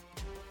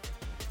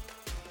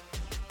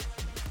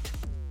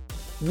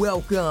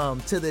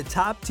Welcome to the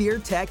Top Tier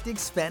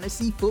Tactics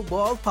Fantasy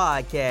Football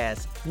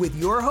Podcast with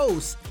your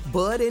hosts,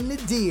 Bud and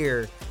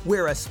Nadir,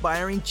 where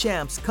aspiring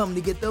champs come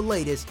to get the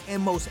latest and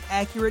most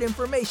accurate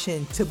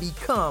information to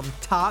become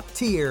top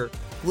tier.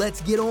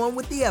 Let's get on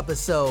with the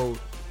episode.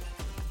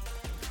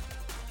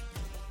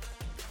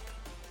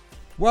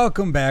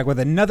 Welcome back with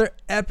another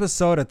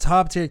episode of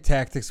Top Tier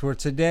Tactics, where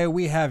today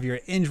we have your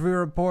injury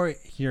report,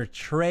 your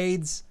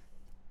trades,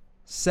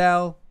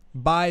 sell,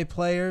 buy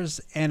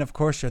players, and of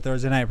course your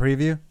Thursday night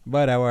preview.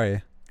 Bud, how are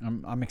you?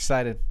 I'm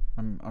excited.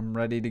 I'm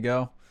ready to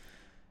go.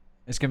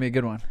 It's gonna be a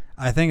good one.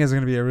 I think it's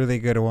gonna be a really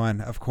good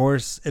one. Of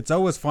course, it's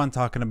always fun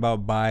talking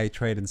about buy,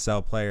 trade, and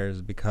sell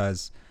players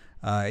because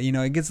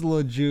it gets a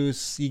little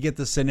juice. You get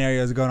the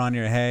scenarios going on in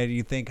your head.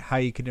 You think how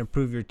you could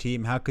improve your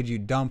team. How could you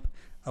dump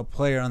a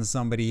player on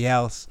somebody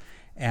else?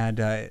 And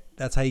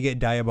that's how you get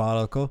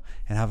diabolical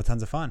and have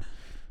tons of fun.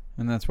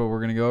 And that's what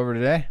we're gonna go over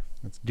today.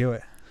 Let's do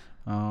it.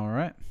 All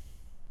right.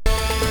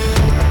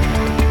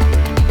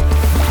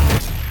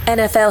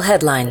 NFL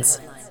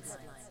headlines.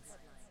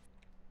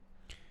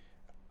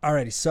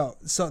 Alrighty, so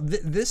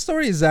this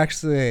story is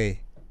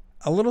actually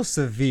a little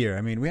severe.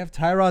 I mean, we have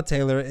Tyrod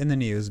Taylor in the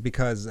news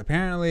because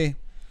apparently,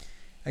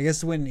 I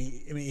guess when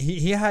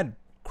he had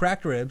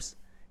cracked ribs,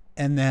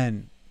 and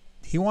then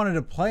he wanted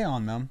to play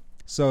on them,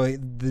 so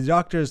the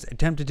doctors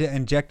attempted to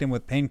inject him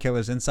with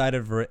painkillers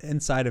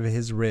inside of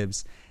his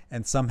ribs,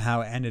 and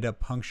somehow ended up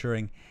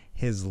puncturing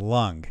his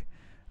lung.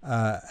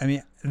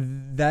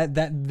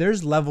 That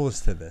there's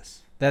levels to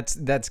this.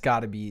 That's got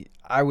to be.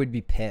 I would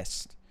be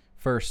pissed.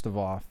 First of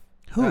all,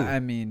 who?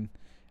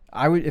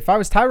 I would. If I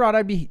was Tyrod,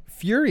 I'd be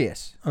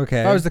furious.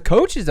 Okay. If I was the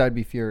coaches, I'd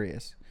be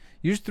furious.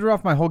 You just threw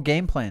off my whole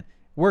game plan.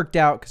 Worked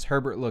out because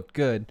Herbert looked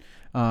good,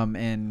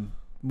 and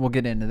we'll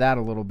get into that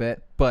a little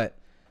bit. But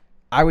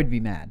I would be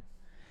mad.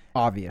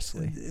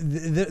 Obviously,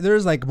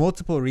 there's like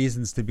multiple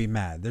reasons to be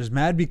mad. There's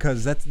mad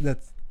because that's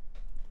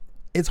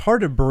it's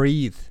hard to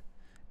breathe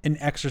and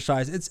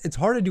exercise. It's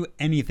hard to do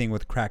anything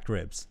with cracked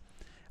ribs.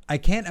 I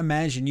can't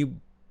imagine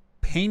you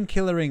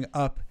painkillering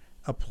up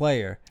a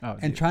player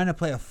and trying to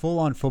play a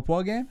full-on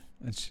football game.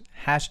 It's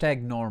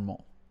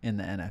 #normal in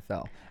the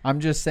NFL.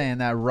 I'm just saying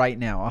that right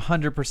now.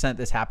 100%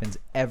 this happens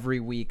every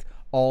week,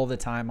 all the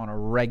time, on a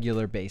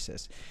regular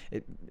basis.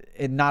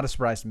 It not a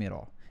surprise to me at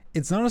all.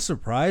 It's not a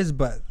surprise,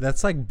 but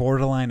that's like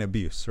borderline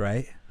abuse,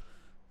 right?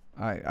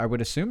 I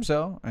would assume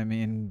so.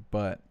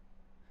 But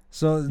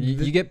so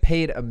you get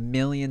paid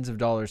millions of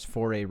dollars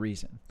for a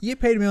reason. You get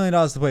paid $1 million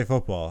to play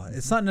football.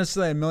 It's not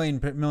necessarily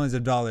millions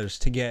of dollars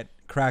to get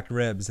cracked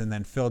ribs and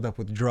then filled up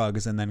with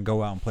drugs and then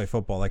go out and play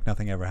football like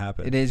nothing ever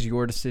happened. It is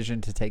your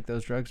decision to take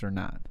those drugs or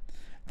not.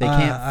 They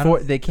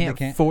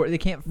can't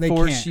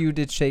force you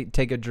to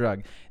take a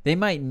drug. They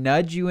might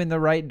nudge you in the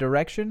right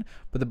direction,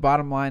 but the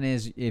bottom line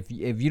is if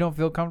you don't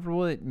feel comfortable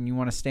with it and you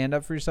want to stand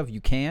up for yourself,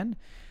 you can.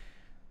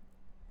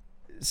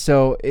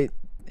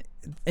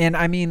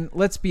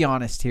 Let's be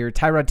honest here.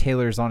 Tyrod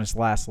Taylor is on his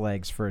last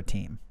legs for a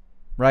team,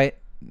 right?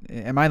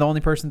 Am I the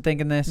only person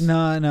thinking this?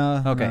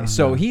 No. Okay,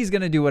 so he's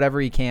going to do whatever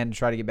he can to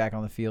try to get back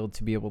on the field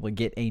to be able to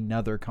get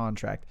another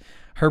contract.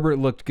 Herbert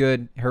looked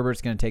good.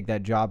 Herbert's going to take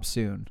that job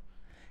soon.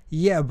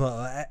 Yeah,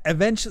 but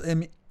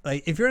eventually,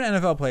 if you're an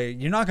NFL player,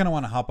 you're not going to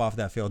want to hop off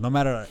that field, no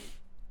matter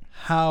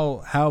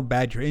how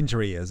bad your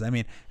injury is. I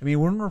mean,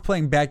 when we're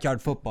playing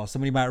backyard football,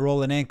 somebody might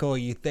roll an ankle.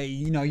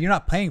 You're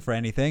not paying for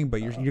anything,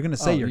 but you're going to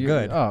say you're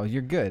good. Oh,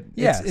 you're good.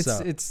 Yeah,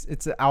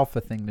 it's an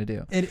alpha thing to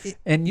do.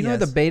 And you know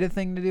what the beta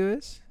thing to do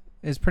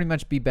is pretty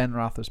much be Ben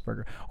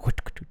Roethlisberger.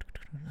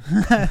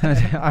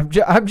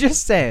 I'm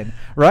just saying,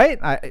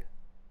 right?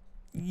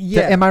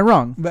 Yeah. Am I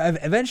wrong?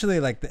 But eventually,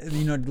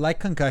 like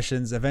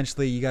concussions,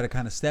 eventually you got to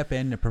kind of step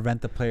in to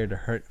prevent the player to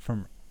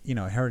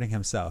hurting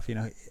himself.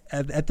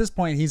 At this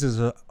point, he's his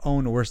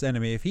own worst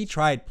enemy. If he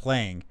tried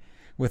playing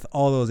with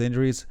all those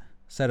injuries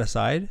set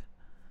aside,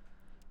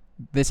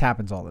 this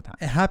happens all the time.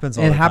 It happens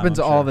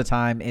all the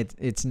time.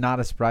 It's not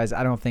a surprise.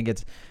 I don't think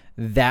it's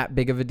that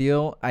big of a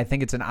deal. I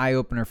think it's an eye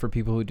opener for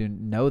people who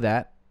didn't know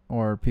that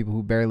or people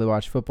who barely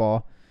watch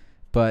football.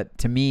 But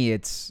to me,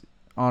 it's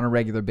on a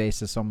regular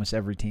basis. Almost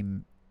every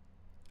team,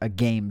 a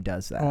game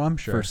does that. Oh, I'm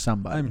sure. For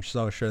somebody. I'm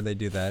so sure they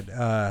do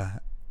that.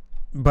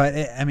 But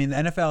the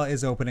NFL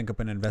is opening up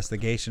an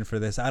investigation for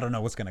this. I don't know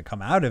what's going to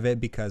come out of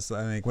it because what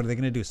are they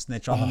going to do?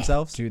 Snitch on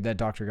themselves? Dude, that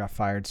doctor got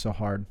fired so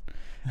hard.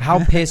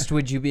 How pissed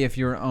would you be if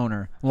you're an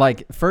owner?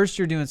 Like, first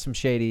you're doing some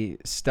shady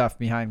stuff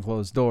behind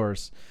closed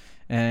doors,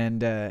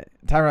 and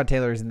Tyrod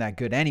Taylor isn't that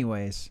good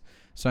anyways.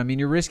 So,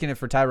 you're risking it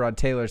for Tyrod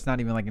Taylor. It's not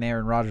even like an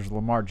Aaron Rodgers,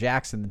 Lamar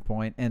Jackson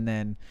point. And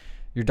then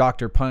your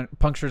doctor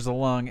punctures a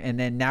lung, and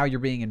then now you're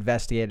being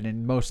investigated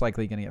and most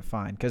likely going to get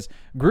fined. Because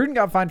Gruden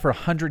got fined for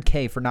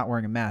 $100K for not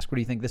wearing a mask. What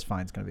do you think this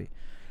fine's going to be?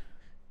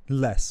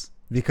 Less.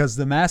 Because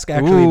the mask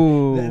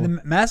actually,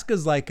 the mask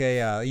is like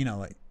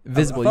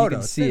visible. You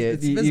can see it.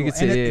 It's visible. You can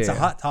see it. It's a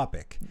hot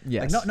topic.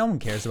 Yes. Like no one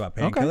cares about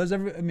painkillers.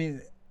 Okay.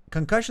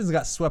 Concussions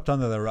got swept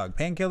under the rug.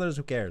 Painkillers,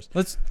 who cares?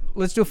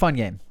 Let's do a fun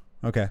game.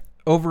 Okay.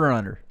 Over or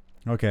under?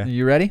 Okay.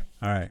 You ready?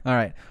 All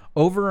right.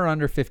 Over or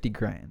under 50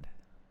 grand?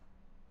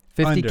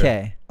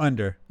 50K.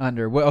 Under.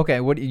 Okay,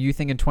 what are you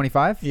thinking,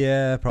 25?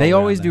 Yeah, probably. They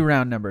always around do there.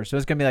 round numbers. So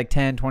it's going to be like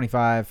 10,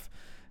 25,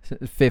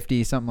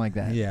 50, something like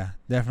that. Yeah,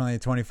 definitely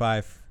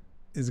 25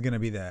 is going to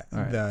be the, All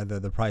right.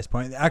 the price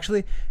point.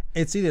 Actually,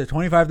 it's either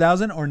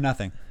 25,000 or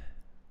nothing.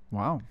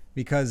 Wow.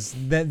 Because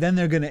then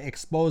they're going to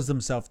expose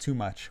themselves too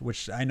much,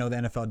 which I know the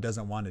NFL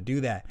doesn't want to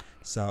do that.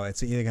 So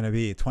it's either going to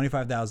be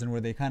 25,000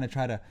 where they kind of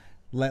try to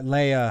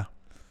lay a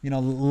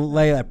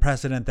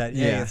precedent that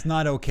hey, Yeah. it's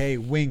not okay,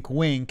 wink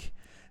wink,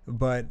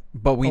 but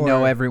we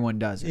know everyone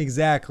does it.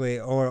 exactly,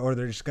 or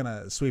they're just going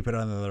to sweep it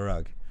under the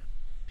rug.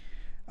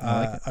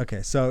 I like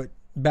Okay, so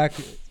back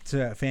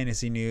to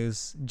fantasy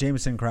news.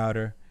 Jamison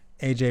Crowder,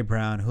 A.J.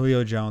 Brown,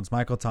 Julio Jones,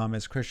 Michael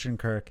Thomas, Christian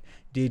Kirk,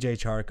 DJ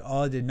Chark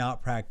all did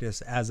not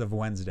practice as of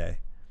Wednesday.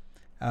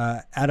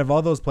 Out of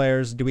all those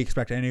players, do we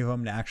expect any of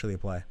them to actually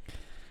play?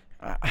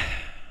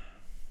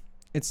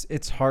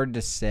 It's hard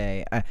to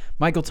say.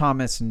 Michael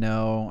Thomas,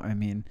 no. I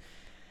mean,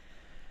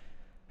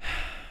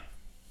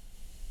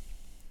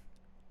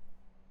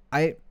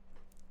 I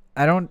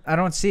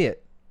don't see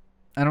it.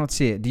 I don't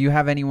see it. Do you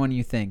have anyone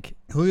you think?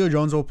 Julio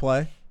Jones will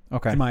play,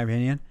 Okay. in my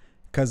opinion,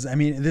 because I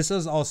mean this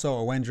is also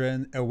a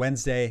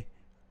Wednesday.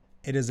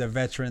 It is a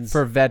veterans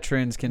For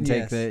veterans can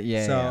take Yes. the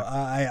yeah. So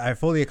yeah. I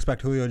fully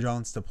expect Julio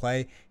Jones to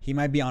play. He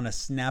might be on a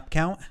snap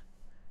count,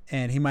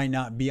 and he might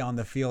not be on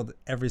the field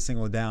every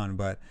single down,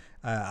 but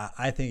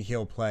I think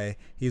he'll play.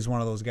 He's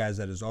one of those guys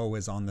that is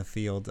always on the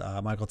field.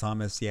 Michael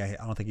Thomas, yeah,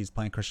 I don't think he's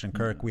playing. Christian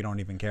Kirk, we don't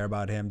even care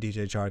about him.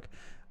 DJ Chark,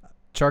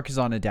 Chark is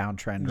on a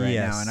downtrend right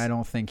Yes. now, and I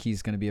don't think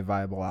he's going to be a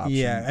viable option.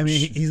 yeah, I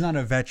mean he's not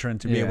a veteran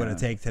to be able to Yeah.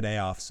 take today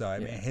off. So I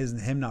mean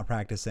him not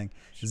practicing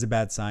is a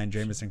bad sign.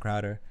 Jamison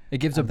Crowder. It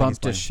gives I a don't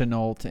think bump he's to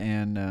Chenault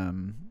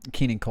and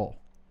Keenan Cole.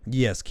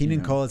 Yes, Keenan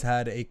know. Cole has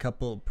had a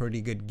couple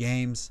pretty good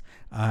games.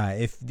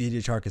 If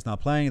DJ Chark is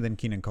not playing, then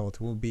Keenan Cole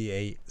will be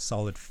a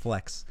solid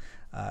flex.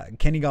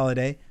 Kenny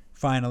Golladay,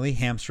 finally,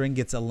 hamstring,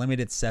 gets a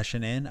limited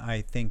session in. I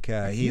think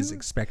he is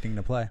expecting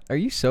to play. Are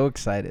you so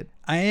excited?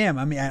 I am.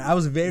 I mean, I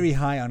was very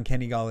high on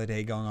Kenny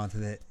Golladay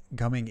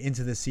coming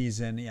into the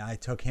season. Yeah, I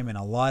took him in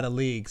a lot of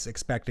leagues,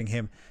 expecting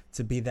him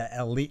to be the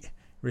elite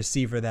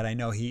receiver that I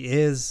know he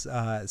is.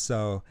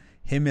 So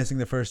him missing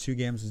the first 2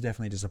 games was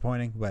definitely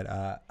disappointing, but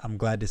I'm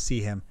glad to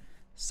see him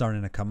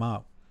starting to come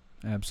out.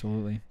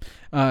 Absolutely.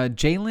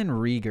 Jalen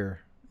Rieger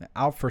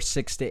out for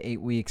 6 to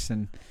 8 weeks,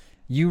 and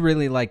you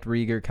really liked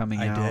Rieger coming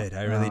out. I did.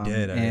 I really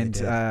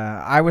did.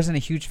 I wasn't a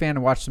huge fan. I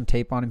watched some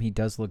tape on him. He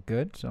does look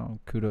good, so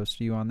kudos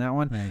to you on that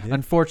one. Thank you.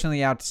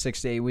 Unfortunately, out to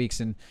 6 to 8 weeks,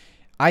 and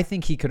I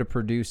think he could have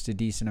produced a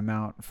decent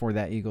amount for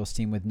that Eagles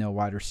team with no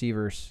wide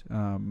receivers.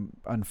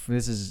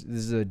 This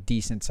is a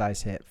decent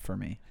size hit for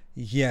me.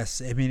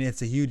 Yes, I mean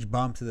it's a huge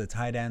bump to the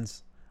tight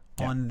ends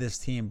on this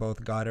team,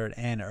 both Goddard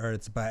and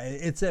Ertz, but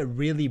it's a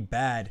really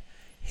bad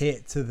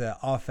hit to the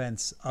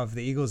offense of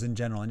the Eagles in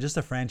general and just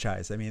the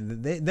franchise. I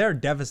mean, they're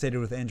devastated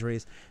with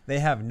injuries. They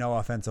have no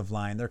offensive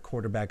line. Their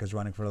quarterback is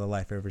running for their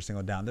life every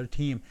single down. Their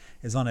team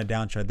is on a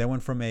downtrend. They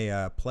went from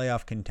a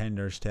playoff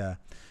contenders to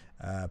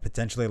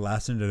potentially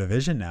last in the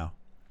division now.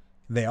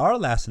 They are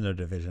last in their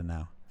division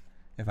now,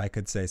 if I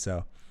could say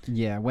so.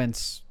 Yeah,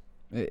 Wentz,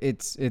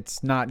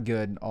 it's not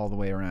good all the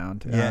way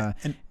around. Yeah,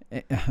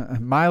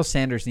 Miles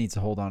Sanders needs to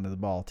hold on to the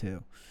ball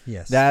too.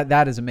 yes.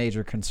 That is a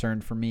major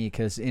concern for me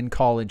because in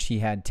college he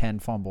had 10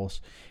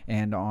 fumbles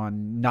and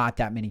on not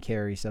that many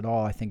carries at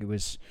all. I think it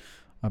was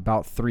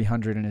about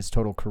 300 in his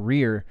total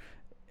career.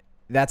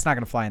 That's not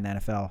going to fly in the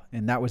NFL,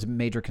 and that was a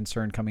major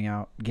concern coming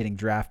out, getting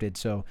drafted.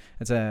 So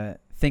it's a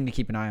thing to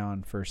keep an eye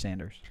on for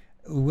Sanders.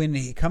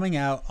 When coming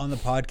out on the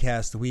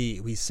podcast,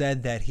 we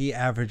said that he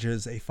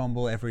averages a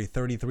fumble every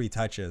 33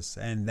 touches,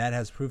 and that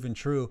has proven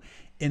true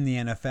in the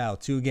NFL.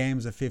 2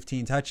 games of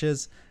 15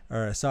 touches,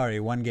 or sorry,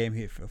 1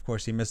 game. Of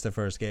course, he missed the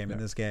first game in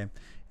this game,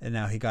 and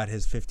now he got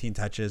his 15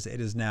 touches.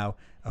 It is now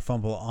a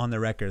fumble on the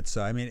record.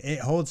 So, I mean, it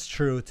holds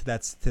true to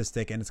that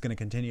statistic, and it's going to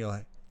continue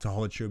to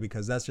hold true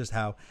because that's just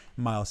how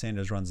Miles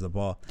Sanders runs the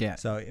ball. Yeah.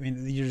 So, I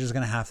mean, you're just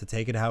going to have to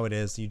take it how it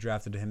is. You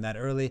drafted him that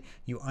early.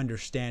 You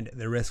understand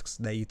the risks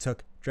that you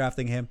took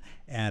drafting him,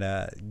 and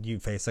you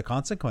face the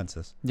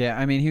consequences. Yeah,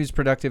 I mean, he was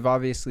productive,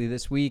 obviously,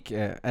 this week.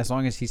 As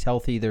long as he's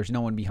healthy, there's no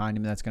one behind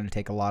him that's going to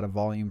take a lot of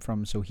volume from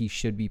him, so he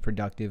should be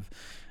productive.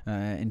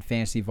 In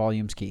fantasy,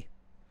 volume's key.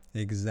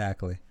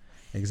 Exactly.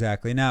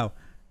 Now,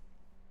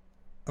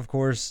 of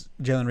course,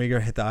 Jalen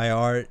Rieger hit the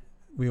IR.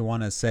 We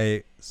want to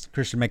say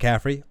Christian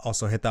McCaffrey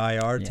also hit the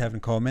IR. Yeah. Tevin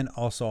Coleman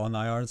also on the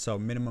IR. So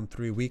minimum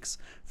 3 weeks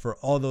for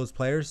all those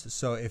players.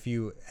 So if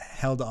you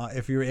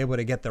were able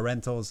to get the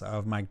rentals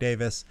of Mike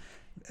Davis,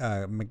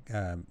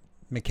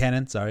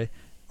 McKinnon,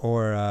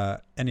 or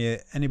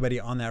anybody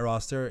on that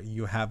roster,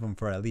 you have them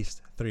for at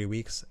least 3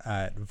 weeks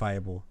at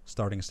viable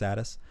starting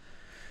status.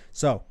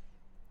 So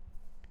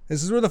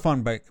this is where the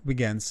fun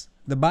begins.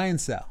 The buy and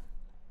sell.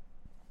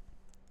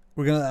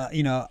 We're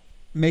gonna,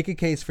 make a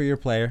case for your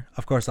player.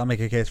 Of course, I'll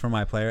make a case for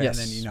my player, Yes.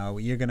 and then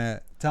you're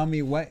gonna tell me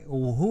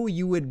who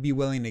you would be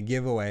willing to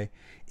give away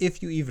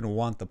if you even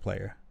want the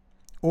player,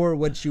 or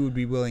what you would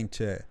be willing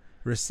to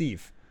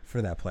receive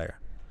for that player.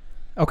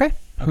 Okay.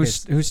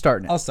 Who's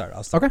starting it? I'll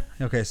start.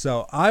 Okay,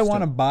 so I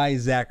want to buy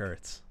Zach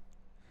Ertz.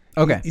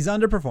 Okay. He's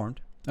underperformed.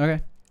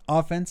 Okay.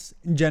 Offense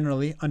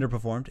generally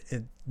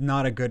underperformed.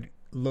 Not a good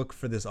look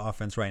for this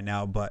offense right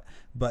now, but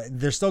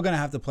they're still going to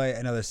have to play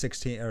another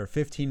 16 or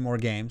 15 more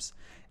games,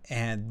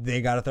 and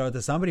they got to throw it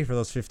to somebody for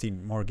those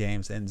 15 more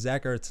games. And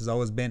Zach Ertz has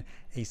always been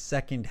a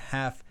second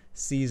half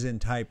season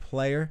type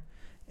player,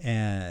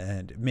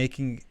 and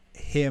making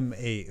him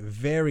a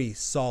very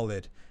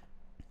solid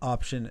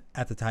option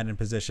at the tight end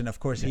position. Of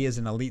course, he is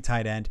an elite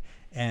tight end,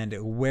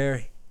 and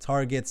where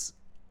targets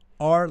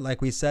are,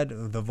 like we said,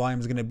 the volume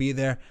is going to be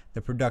there,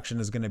 the production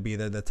is going to be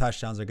there, the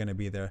touchdowns are going to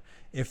be there.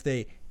 If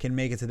they can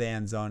make it to the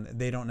end zone,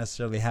 they don't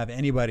necessarily have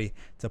anybody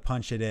to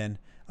punch it in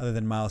other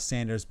than Miles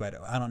Sanders, but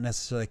I don't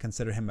necessarily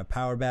consider him a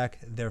power back.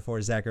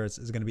 Therefore, Zach Ertz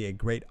is going to be a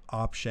great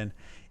option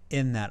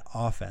in that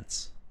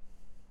offense.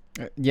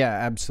 Yeah,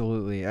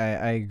 absolutely.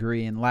 I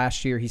agree. And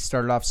last year he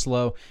started off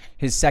slow.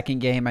 His second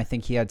game, I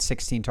think he had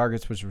 16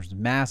 targets, which was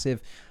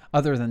massive.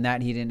 Other than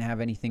that, he didn't have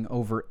anything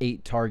over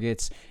 8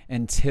 targets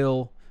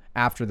until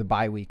after the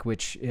bye week,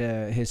 which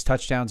his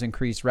touchdowns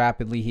increased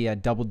rapidly. He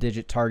had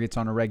double-digit targets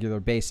on a regular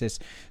basis.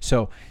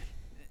 So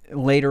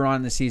later on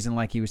in the season,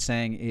 like he was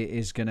saying, it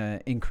is going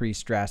to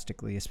increase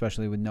drastically,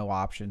 especially with no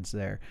options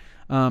there.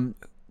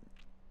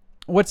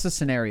 What's the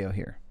scenario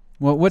here?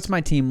 Well, what's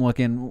my team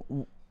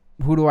looking?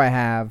 Who do I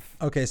have?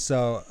 Okay,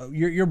 so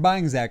you're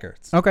buying Zach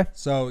Ertz. Okay.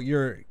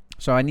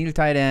 So I need a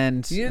tight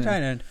end. You need a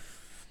tight end.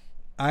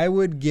 I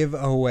would give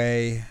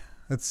away,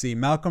 let's see,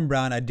 Malcolm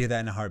Brown. I'd do that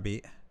in a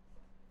heartbeat.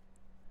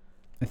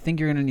 I think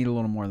you're going to need a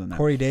little more than that.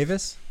 Corey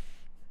Davis?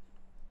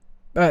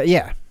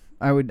 Yeah.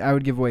 I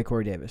would give away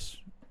Corey Davis.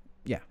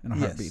 Yeah, in a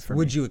heartbeat for me.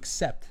 Would you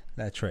accept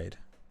that trade?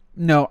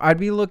 No, I'd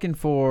be looking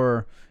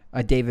for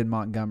a David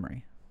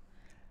Montgomery.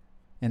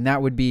 And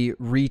that would be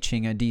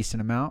reaching a decent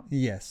amount.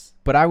 Yes.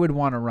 But I would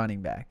want a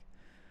running back.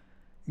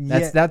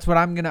 That's what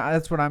I'm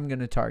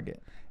gonna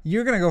target.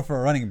 You're gonna go for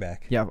a running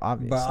back. Yeah,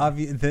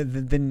 obviously.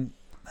 But then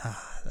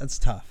that's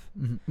tough.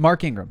 Mm-hmm.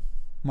 Mark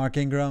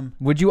Ingram.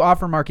 Would you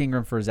offer Mark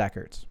Ingram for Zach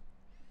Ertz?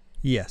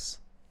 Yes.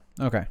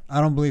 Okay.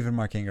 I don't believe in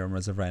Mark Ingram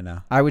as of right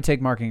now. I would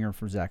take Mark Ingram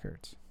for Zach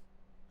Ertz.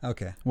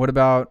 Okay. What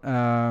about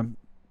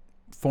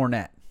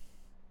Fournette?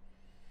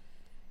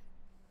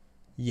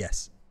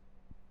 Yes.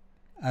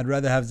 I'd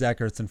rather have Zach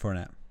Ertz than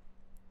Fournette,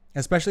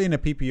 especially in a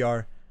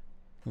PPR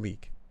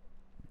league.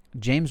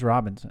 James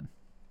Robinson.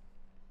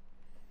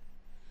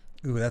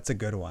 Ooh, that's a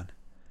good one.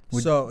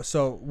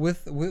 So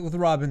with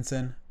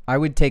Robinson, I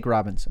would take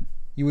Robinson.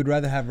 You would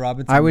rather have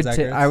Robinson than Zach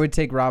Ertz? I would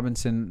take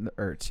Robinson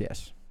Ertz,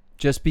 yes.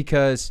 Just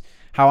because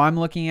how I'm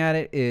looking at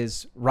it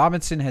is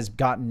Robinson has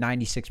gotten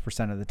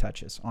 96% of the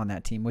touches on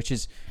that team, which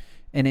is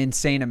an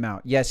insane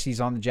amount. Yes, he's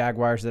on the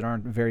Jaguars that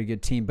aren't a very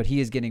good team, but he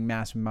is getting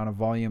massive amount of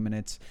volume, and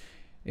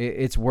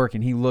it's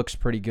working. He looks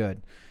pretty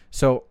good.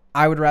 So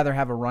I would rather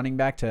have a running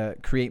back to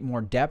create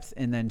more depth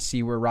and then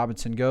see where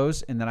Robinson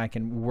goes, and then I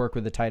can work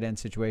with the tight end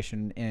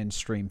situation and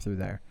stream through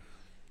there.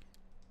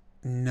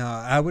 No,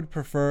 I would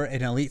prefer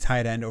an elite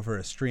tight end over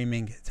a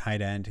streaming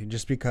tight end,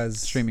 just because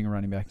streaming a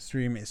running back,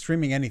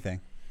 streaming anything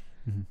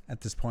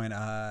at this point.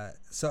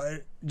 So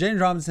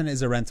James Robinson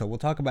is a rental. We'll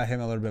talk about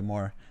him a little bit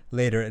more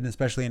later, and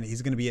especially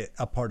he's going to be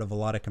a part of a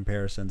lot of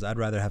comparisons. I'd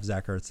rather have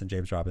Zach Ertz than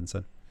James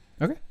Robinson.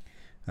 Okay.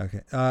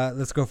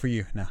 Let's go for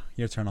you now.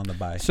 Your turn on the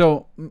buy.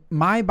 So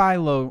my buy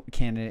low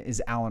candidate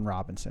is Allen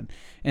Robinson.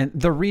 And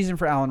the reason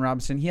for Allen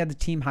Robinson, he had the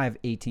team high of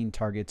 18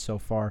 targets so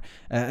far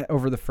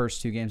over the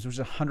first 2 games. There was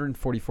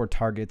 144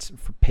 targets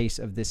for pace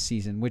of this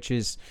season, which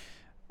is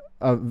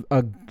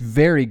a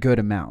very good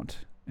amount,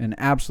 an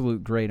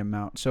absolute great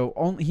amount.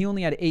 So he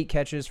only had 8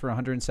 catches for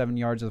 107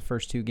 yards of the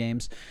first 2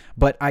 games.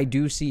 But I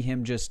do see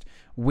him just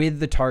with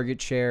the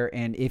target share,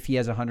 and if he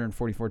has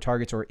 144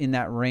 targets or in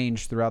that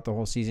range throughout the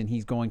whole season,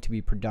 he's going to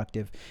be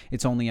productive.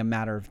 It's only a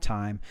matter of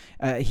time.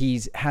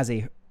 He has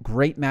a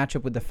great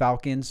matchup with the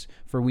Falcons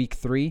for week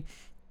 3.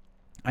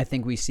 I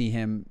think we see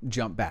him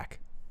jump back.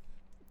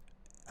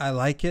 I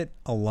like it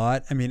a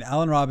lot. I mean,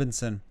 Allen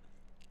Robinson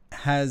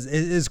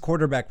is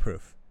quarterback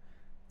proof.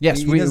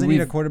 Yes, he doesn't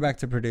need a quarterback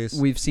to produce.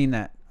 We've seen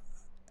that.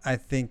 I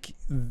think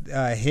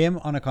him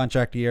on a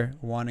contract year,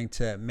 wanting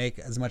to make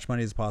as much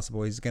money as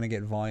possible, he's going to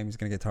get volume, he's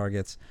going to get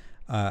targets.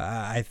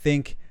 I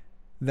think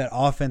that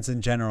offense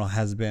in general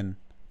has been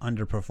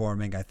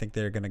underperforming. I think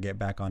they're going to get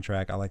back on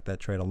track. I like that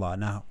trade a lot.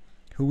 Now,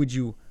 who would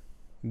you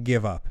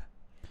give up?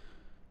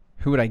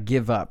 Who would I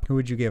give up? Who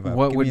would you give up?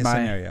 What Give would me a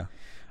scenario.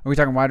 Are we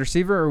talking wide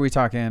receiver or are we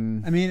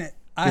talking? I mean,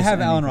 I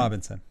have Allen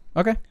Robinson.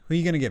 Okay. Who are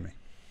you going to give me?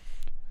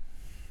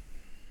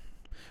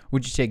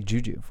 Would you take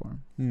Juju for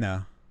him?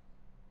 No.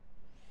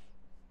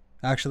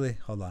 Actually,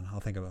 hold on. I'll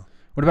think about it.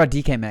 What about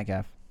DK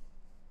Metcalf?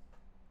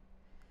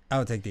 I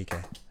would take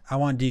DK. I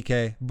want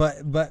DK.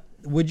 But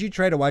would you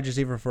trade a wide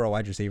receiver for a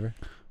wide receiver?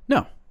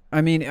 No.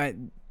 I mean, it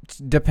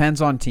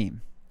depends on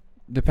team.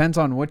 Depends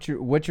on what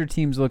your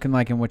team's looking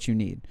like and what you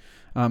need.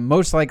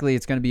 Most likely,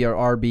 it's going to be an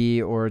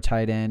RB or a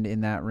tight end in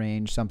that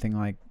range, something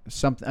like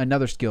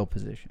another skill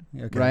position,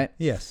 okay. Right?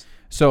 Yes.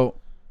 So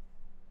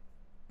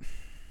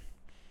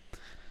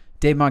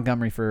Dave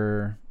Montgomery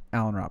for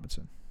Allen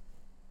Robinson.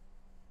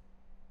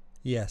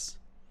 Yes.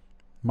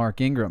 Mark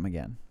Ingram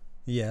again.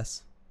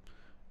 Yes.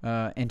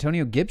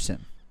 Antonio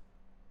Gibson.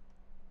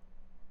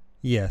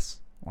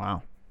 Yes.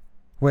 Wow.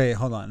 Wait,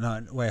 hold on.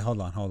 No, wait,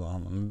 hold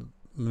on.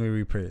 Let me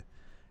repeat it.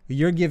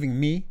 You're giving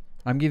me?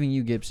 I'm giving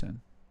you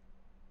Gibson.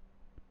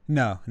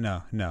 No.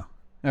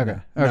 Okay.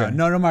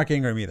 No, Mark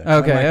Ingram either.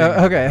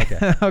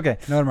 Okay. Okay.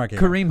 No Mark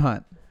Ingram. Kareem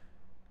Hunt.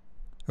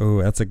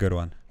 Oh, that's a good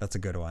one. I'll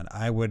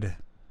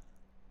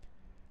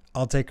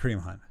take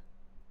Kareem Hunt.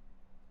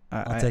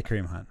 I'll take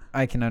Kareem Hunt.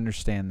 I can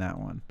understand that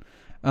one.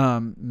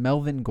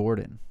 Melvin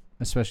Gordon,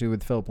 especially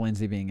with Philip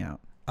Lindsay being out.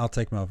 I'll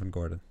take Melvin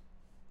Gordon.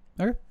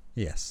 Okay.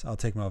 Yes, I'll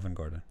take Melvin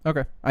Gordon.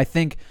 Okay. I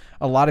think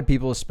a lot of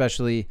people,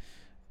 especially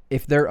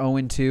if they're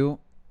 0-2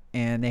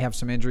 and they have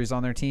some injuries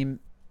on their team,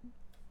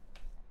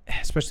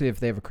 especially if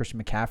they have a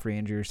Christian McCaffrey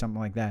injury or something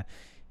like that,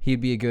 he'd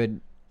be a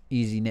good,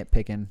 easy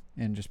nitpicking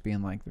and just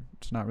being like,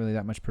 it's not really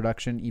that much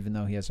production, even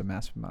though he has a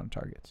massive amount of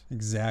targets.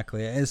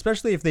 Exactly.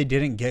 Especially if they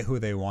didn't get who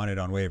they wanted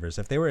on waivers.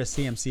 If they were a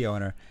CMC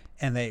owner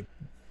and they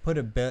put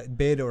a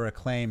bid or a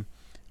claim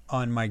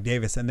on Mike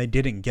Davis and they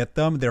didn't get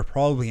them, they're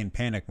probably in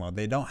panic mode.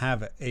 They don't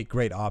have a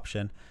great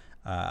option.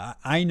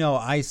 I know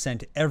I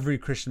sent every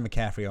Christian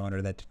McCaffrey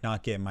owner that did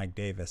not get Mike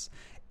Davis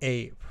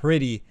a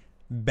pretty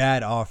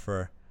bad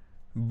offer,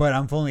 but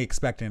I'm fully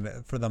expecting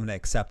for them to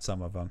accept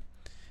some of them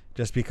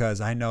just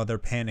because I know they're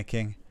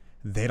panicking.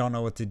 They don't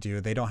know what to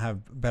do. They don't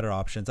have better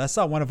options. I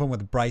saw one of them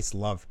with Bryce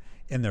Love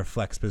in their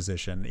flex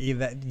position.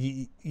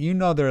 You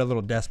know they're a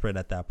little desperate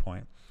at that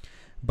point.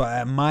 But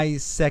at my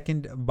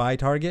second buy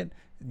target,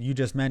 you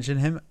just mentioned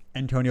him,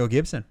 Antonio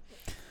Gibson.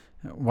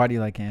 Why do you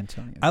like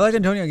Antonio? I like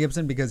Antonio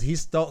Gibson because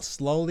he's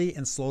slowly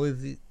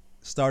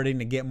starting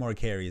to get more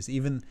carries.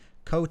 Even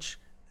coach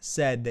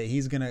said that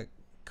he's going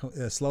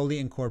to slowly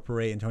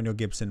incorporate Antonio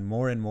Gibson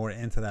more and more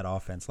into that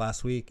offense.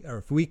 Week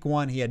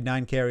 1, he had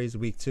 9 carries.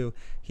 Week 2,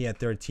 he had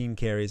 13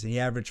 carries. And he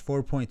averaged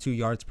 4.2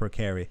 yards per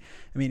carry.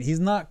 I mean, he's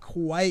not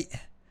quite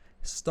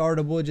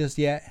startable just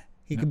yet.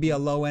 He could be a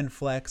low-end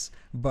flex,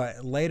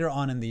 but later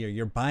on in the year,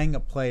 you're buying a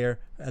player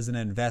as an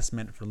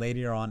investment for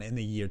later on in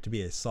the year to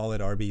be a solid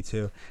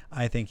RB2.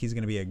 I think he's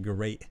going to be a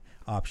great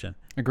option.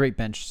 A great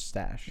bench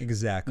stash.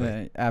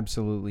 Exactly.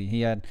 Absolutely. He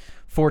had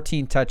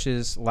 14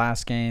 touches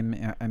last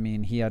game. I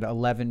mean, he had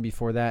 11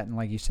 before that, and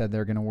like you said,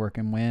 they're going to work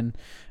and win.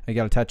 He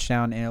got a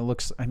touchdown, and it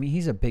looks – I mean,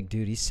 he's a big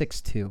dude. He's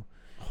 6'2".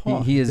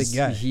 He is – big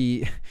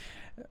guy.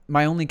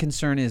 My only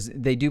concern is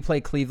they do play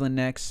Cleveland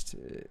next.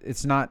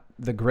 It's not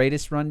the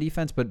greatest run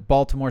defense, but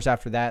Baltimore's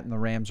after that, and the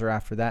Rams are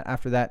after that.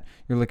 After that,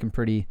 you're looking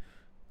pretty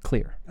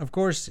clear. Of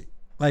course,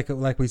 like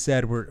we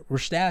said, we're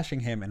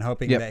stashing him and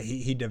hoping that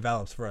he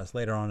develops for us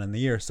later on in the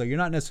year. So you're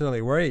not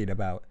necessarily worried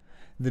about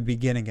the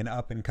beginning and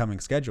up and coming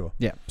schedule.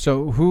 Yeah.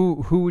 So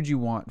who would you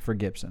want for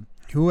Gibson?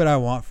 Who would I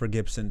want for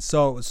Gibson?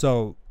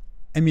 So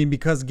I mean,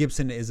 because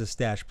Gibson is a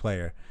stash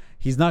player,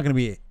 he's not going to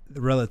be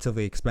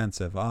relatively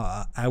expensive.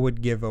 I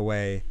would give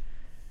away.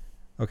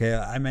 Okay,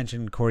 I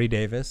mentioned Corey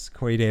Davis.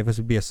 Corey Davis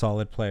would be a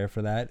solid player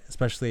for that,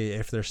 especially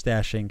if they're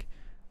stashing.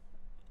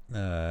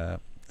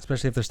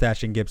 Especially if they're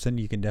stashing Gibson,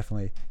 you can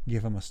definitely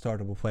give him a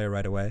startable player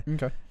right away.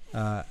 Okay.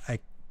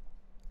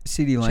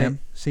 CeeDee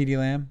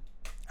Lamb.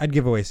 I'd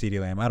give away CeeDee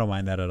Lamb. I don't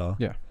mind that at all.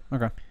 Yeah.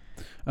 Okay.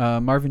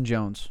 Marvin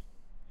Jones.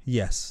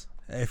 Yes.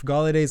 If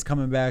Galladay's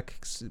coming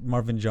back,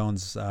 Marvin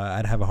Jones,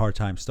 I'd have a hard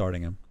time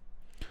starting him.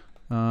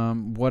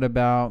 What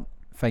about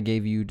if I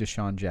gave you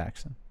Deshaun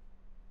Jackson?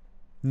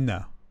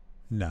 No.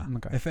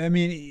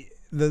 Okay.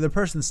 The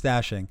person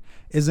stashing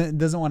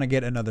doesn't want to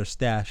get another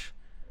stash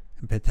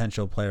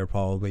potential player.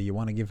 Probably you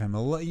want to give him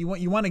a little.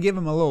 You want to give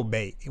him a little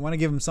bait. You want to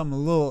give him something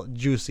a little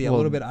juicy, a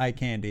little bit eye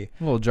candy.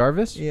 A little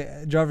Jarvis.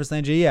 Yeah, Jarvis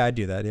Landry. Yeah, I'd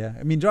do that. Yeah,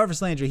 I mean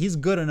Jarvis Landry. He's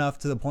good enough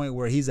to the point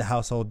where he's a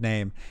household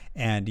name,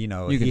 and he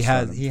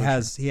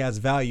has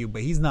value,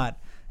 but he's not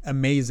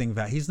amazing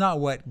value. He's not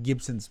what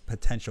Gibson's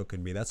potential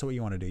could be. That's what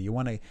you want to do. You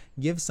want to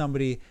give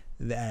somebody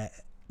that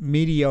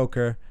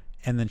mediocre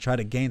and then try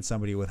to gain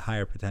somebody with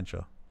higher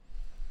potential.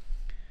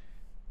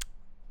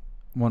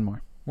 One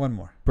more.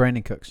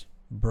 Brandon Cooks.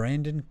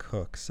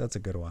 That's a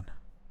good one.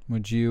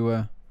 Would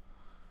you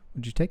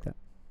take that?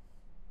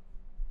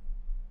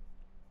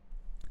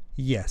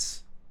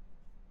 Yes.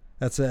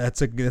 That's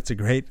a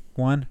great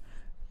one.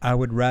 I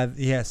would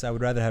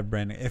rather have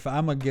Brandon. If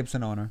I'm a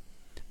Gibson owner,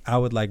 I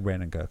would like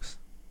Brandon Cooks.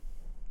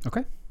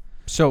 Okay.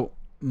 So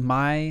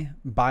my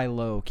buy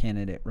low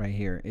candidate right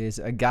here is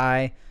a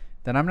guy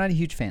that I'm not a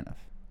huge fan of.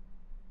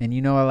 And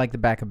you know I like to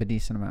back up a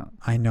decent amount.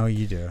 I know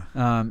you do.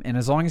 And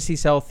as long as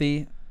he's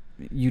healthy,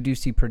 you do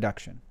see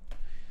production.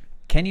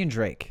 Kenyon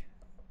Drake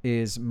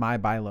is my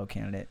buy low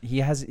candidate. He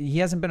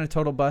hasn't been a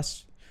total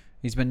bust.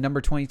 He's been number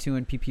 22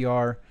 in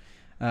PPR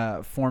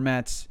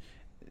formats,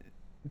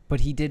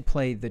 but he did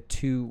play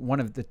one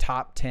of the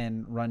top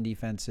 10 run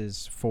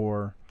defenses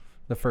for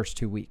the first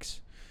 2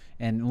 weeks.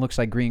 And it looks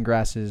like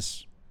Greengrass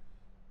is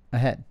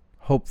ahead,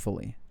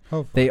 hopefully.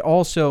 They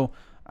also,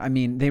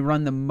 they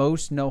run the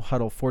most no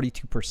huddle,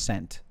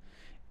 42%.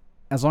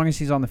 As long as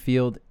he's on the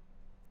field,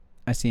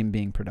 I see him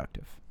being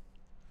productive.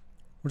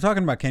 We're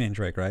talking about Kenyon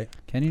Drake, right?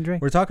 Kenyon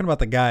Drake. We're talking about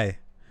the guy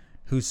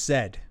who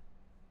said,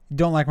 "You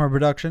don't like my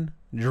production?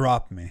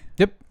 Drop me."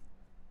 Yep.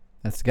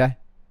 That's the guy.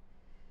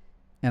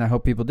 And I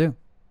hope people do.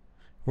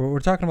 We're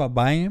talking about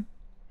buying him.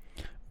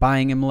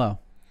 Buying him low.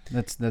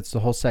 That's the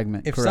whole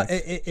segment. If Correct.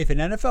 if an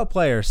NFL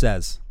player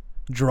says,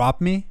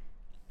 "Drop me,"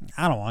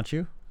 I don't want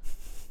you.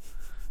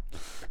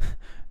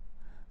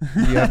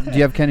 do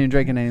you have Kenyon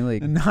Drake in any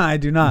league? No, I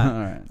do not.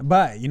 All right.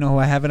 But you know who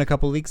I have in a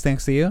couple leagues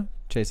thanks to you?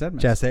 Chase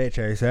Edmonds. Chase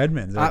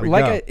Edmonds. There we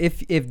go.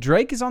 If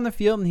Drake is on the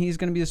field and he's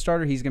going to be the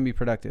starter, he's going to be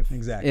productive.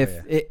 Exactly.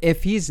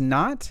 If he's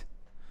not,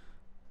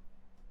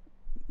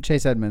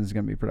 Chase Edmonds is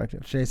going to be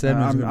productive. Chase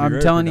Edmonds. is gonna be I'm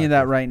very telling you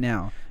that productive. right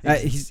now.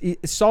 He's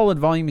solid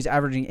volume. He's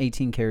averaging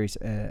 18 carries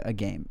a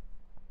game.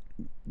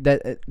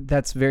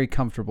 That's very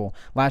comfortable.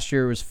 Last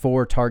year it was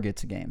 4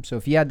 targets a game. So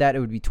if he had that, it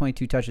would be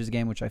 22 touches a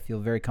game, which I feel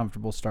very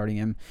comfortable starting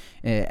him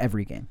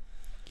every game.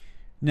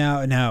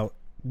 Now,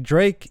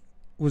 Drake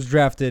was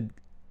drafted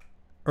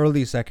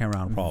early second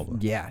round,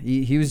 probably. Yeah,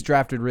 he was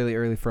drafted really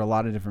early for a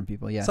lot of different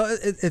people. Yeah. So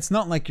it's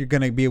not like you're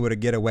going to be able to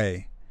get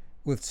away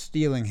with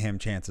stealing him.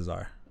 Chances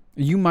are.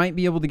 You might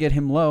be able to get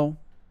him low.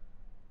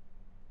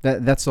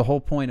 That's the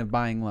whole point of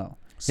buying low.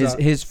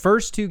 His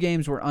first 2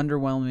 games were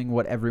underwhelming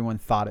what everyone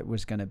thought it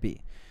was going to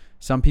be.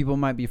 Some people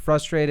might be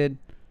frustrated.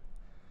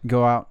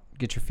 Go out,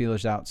 get your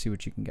feelers out, see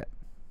what you can get.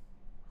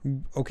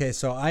 Okay,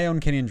 so I own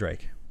Kenyon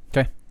Drake.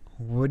 Okay.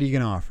 What are you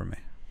going to offer me?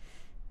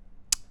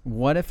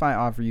 What if I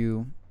offer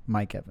you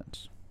Mike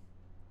Evans?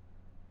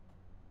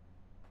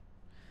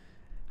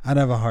 I'd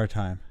have a hard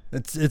time.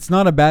 It's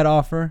not a bad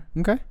offer.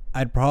 Okay.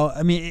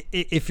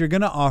 If you're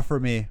going to offer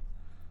me,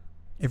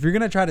 if you're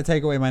going to try to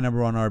take away my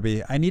number 1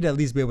 RB, I need to at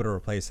least be able to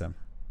replace him.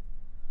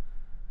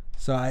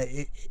 So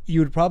you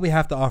would probably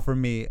have to offer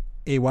me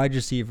a wide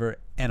receiver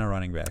and a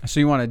running back. So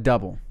you want a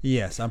double?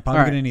 Yes, I'm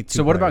probably going to need 2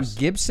 So what players. about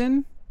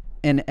Gibson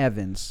and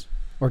Evans,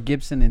 or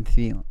Gibson and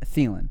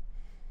Thielen?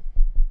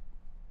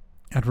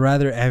 I'd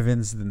rather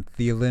Evans than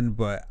Thielen,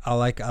 but I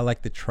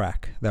like the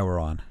track that we're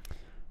on.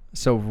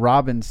 So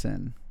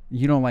Robinson.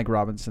 You don't like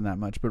Robinson that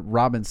much, but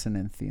Robinson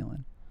and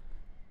Thielen.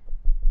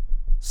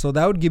 So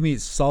that would give me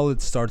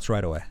solid starts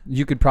right away.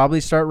 You could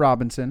probably start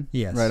Robinson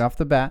Yes. right off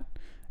the bat.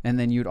 And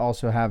then you'd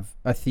also have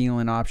a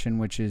Thielen option,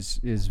 which is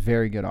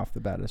very good off the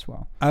bat as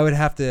well. I would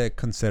have to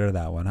consider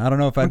that one. I don't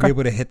know if I'd Okay. be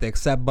able to hit the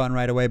accept button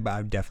right away, but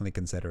I'd definitely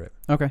consider it.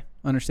 Okay,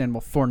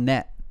 understandable.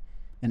 Fournette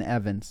and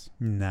Evans.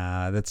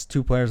 Nah, that's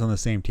 2 players on the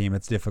same team.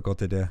 It's difficult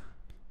to do.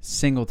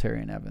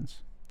 Singletary and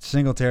Evans.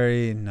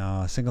 Singletary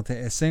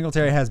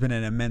has been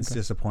an immense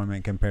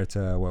disappointment compared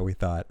to what we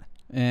thought.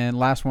 And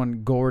last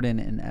one, Gordon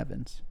and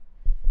Evans.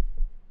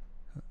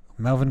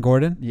 Melvin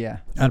Gordon? Yeah.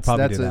 I'd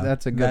probably do that.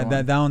 That's a good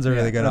one. That one's a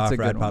really Yeah, good that's a offer.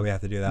 good I'd one. probably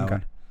have to do that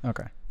one.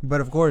 Okay.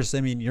 But of course,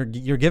 I mean,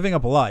 you're giving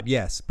up a lot,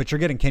 yes, but you're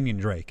getting Kenyon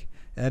Drake.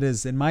 That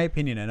is, in my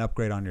opinion, an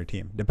upgrade on your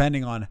team.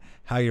 Depending on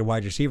how your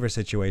wide receiver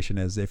situation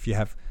is, if you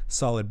have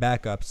solid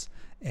backups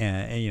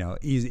and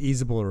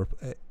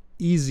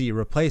easy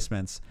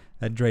replacements,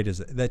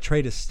 that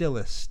trade is still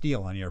a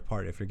steal on your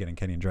part if you're getting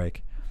Kenyon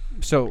Drake.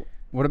 So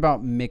what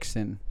about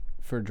Mixon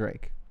for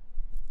Drake?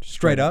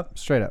 Straight up,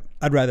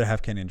 I'd rather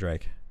have Kenyon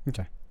Drake.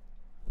 Okay.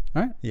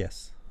 All right.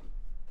 Yes.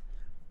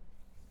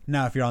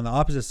 Now, if you're on the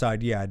opposite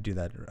side, yeah, I'd do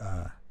that.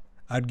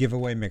 I'd give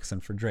away Mixon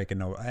for Drake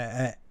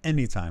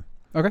any time.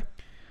 Okay.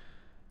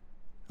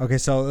 Okay,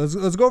 so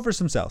let's go for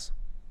some sells.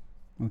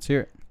 Let's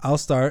hear it. I'll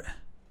start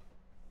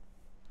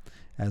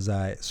as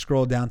I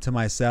scroll down to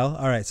my sell.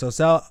 All right, so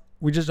sell,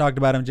 we just talked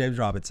about him, James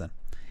Robinson.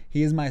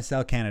 He is my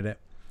sell candidate.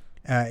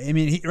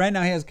 Right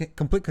now he has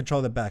complete control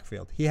of the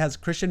backfield. He has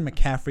Christian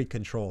McCaffrey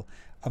control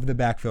of the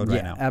backfield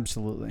right now.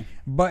 Absolutely.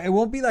 But it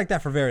won't be like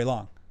that for very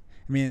long.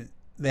 I mean,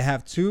 they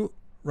have 2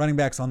 running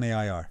backs on the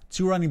IR,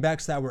 2 running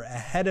backs that were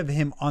ahead of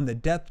him on the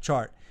depth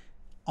chart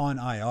on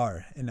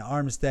IR in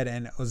Armstead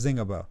and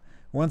Ozingabo.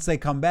 Once they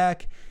come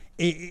back,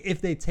 if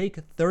they take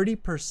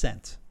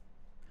 30%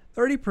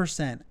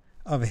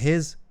 of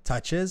his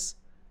touches,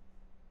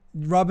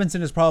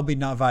 Robinson is probably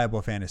not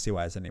viable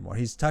fantasy-wise anymore.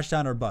 He's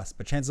touchdown or bust,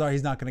 but chances are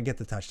he's not going to get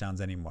the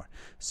touchdowns anymore.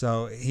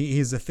 So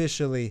he's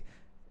officially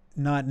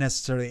not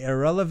necessarily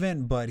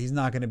irrelevant, but he's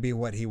not going to be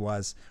what he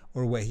was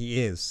or what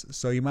he is.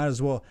 So you might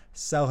as well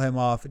sell him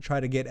off and try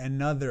to get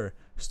another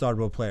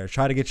startable player.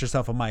 Try to get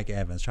yourself a Mike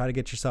Evans. Try to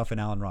get yourself an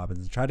Allen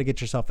Robinson. Try to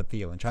get yourself a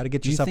Thielen. Try to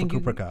get yourself a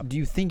Cooper Kupp. Do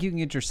you think you can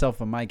get yourself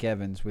a Mike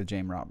Evans with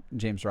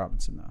James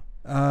Robinson,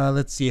 though?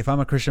 Let's see. If I'm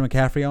a Christian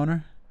McCaffrey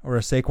owner or a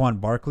Saquon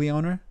Barkley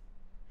owner,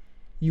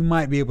 you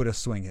might be able to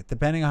swing it,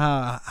 depending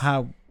on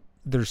how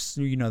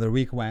their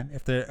week went.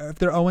 If they're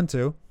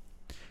 0-2,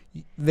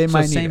 they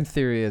might need same it.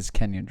 Theory as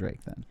Kenyon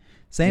Drake then.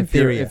 Same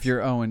theory. If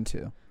you're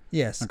 0-2.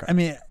 Yes. Okay. I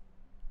mean,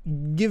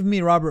 give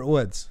me Robert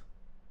Woods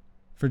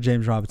for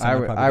James Robinson.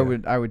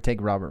 I would take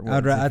Robert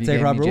Woods. I'd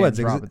take Robert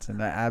Woods. Robinson.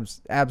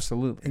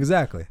 Absolutely.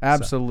 Exactly.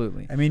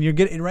 Absolutely. So, I mean, you're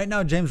getting right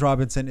now. James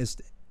Robinson is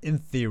in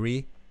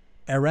theory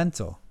a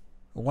rental.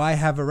 Why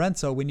have a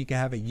rental when you can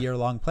have a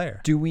year-long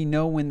player? Do we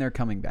know when they're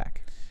coming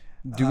back?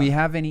 Do we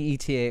have any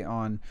ETA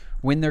on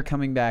when they're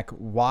coming back?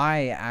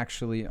 Why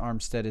actually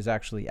Armstead is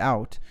actually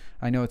out?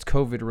 I know it's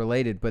COVID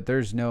related, but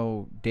there's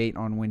no date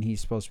on when he's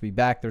supposed to be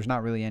back. There's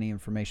not really any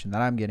information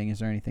that I'm getting. Is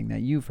there anything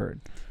that you've heard?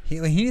 He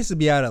needs to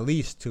be out at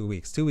least 2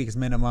 weeks. 2 weeks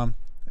minimum.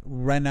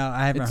 Right now,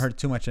 I haven't heard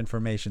too much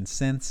information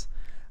since.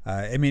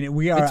 I mean,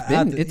 we are.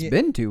 It's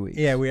been 2 weeks.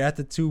 Yeah, we're at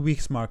the 2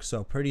 weeks mark,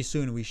 so pretty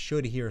soon we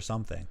should hear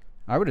something.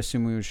 I would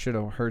assume we should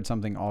have heard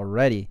something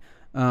already.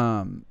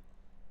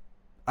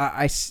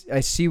 I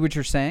see what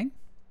you're saying.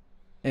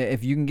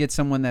 If you can get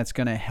someone that's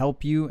going to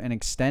help you and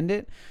extend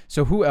it.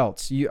 So who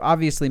else? You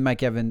obviously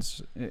Mike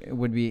Evans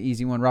would be an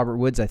easy one. Robert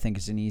Woods I think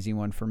is an easy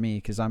one for me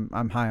because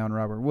I'm high on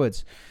Robert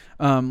Woods.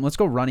 Let's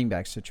go running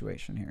back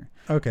situation here.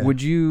 Okay.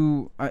 Would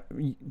you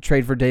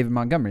trade for David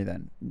Montgomery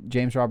then?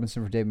 James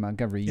Robinson for David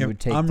Montgomery. You would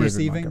take I'm David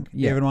receiving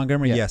Montgomery. David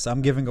Montgomery. Yeah. Yes,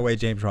 I'm giving away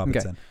James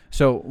Robinson. Okay.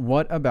 So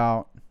what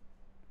about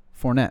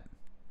Fournette?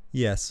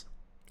 Yes.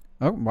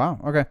 Oh wow.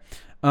 Okay.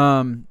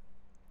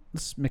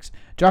 Let's mix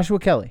Joshua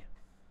Kelly.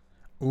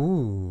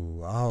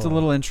 Ooh, It's a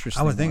little interesting.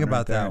 I would think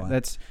about there. that one.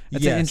 That's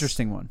Yes. an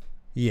interesting one.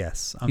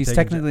 Yes, He's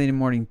technically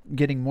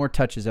getting more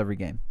touches every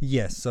game.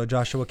 Yes, so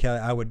Joshua Kelly,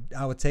 I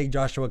would take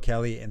Joshua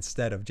Kelly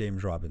instead of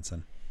James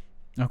Robinson.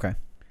 Okay.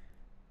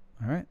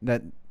 All right.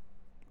 That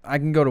I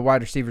can go to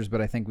wide receivers,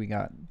 but I think we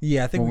got.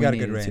 Yeah, I think what we got a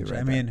needed good to range. right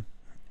I mean,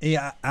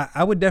 yeah,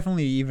 I would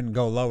definitely even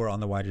go lower on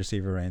the wide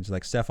receiver range,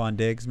 like Stephon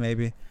Diggs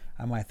maybe.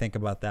 I might think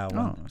about that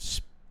one. Oh,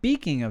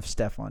 speaking of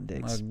Stephon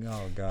Diggs,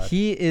 Oh God,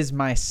 he is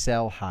my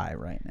sell high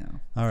right now.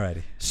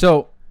 Alrighty.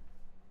 So,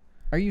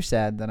 are you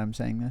sad that I'm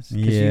saying this?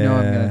 Because you know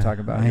I'm going to talk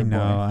about your boy.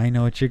 I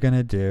know what you're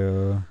gonna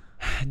do.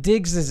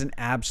 Diggs is an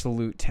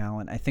absolute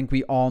talent. I think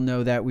we all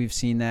know that. We've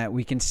seen that.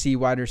 We can see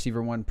wide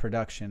receiver one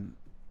production.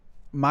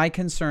 My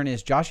concern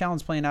is Josh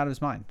Allen's playing out of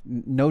his mind.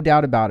 No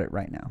doubt about it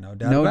right now.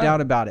 No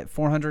doubt about it.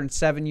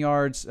 407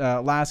 yards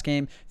last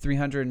game,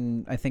 300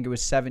 and I think it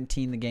was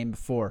 17 the game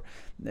before.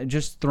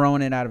 Just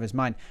throwing it out of his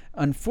mind.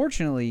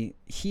 Unfortunately,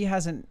 he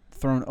hasn't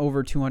thrown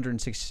over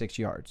 266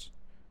 yards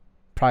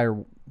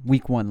prior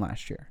week 1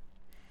 last year.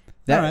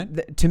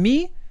 To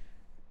me,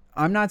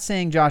 I'm not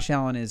saying Josh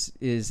Allen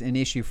is an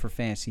issue for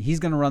fantasy.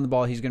 He's going to run the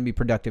ball. He's going to be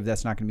productive.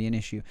 That's not going to be an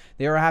issue.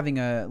 They are having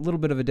a little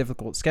bit of a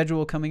difficult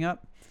schedule coming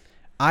up.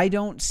 I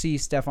don't see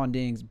Stephon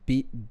Diggs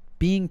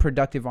being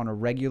productive on a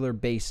regular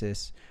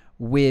basis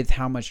with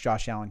how much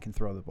Josh Allen can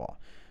throw the ball.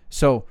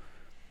 So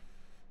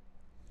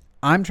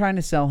I'm trying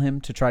to sell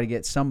him to try to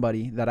get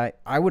somebody that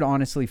I would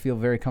honestly feel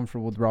very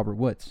comfortable with Robert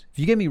Woods. If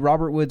you give me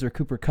Robert Woods or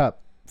Cooper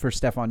Kupp for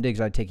Stephon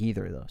Diggs, I'd take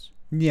either of those.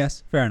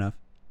 Yes, fair enough.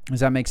 Does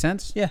that make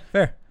sense? Yeah,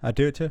 fair. I'd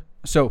do it too.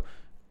 So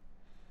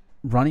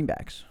running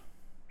backs.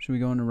 Should we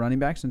go into running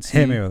backs and see?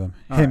 Hit me with them.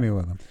 Hit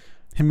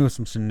me with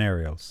some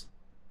scenarios.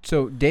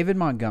 So David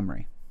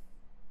Montgomery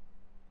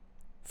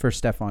for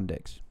Stephon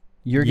Diggs.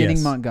 You're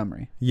getting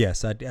Montgomery.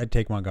 Yes, I'd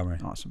take Montgomery.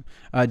 Awesome.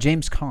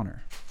 James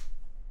Conner.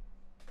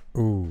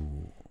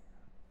 Ooh.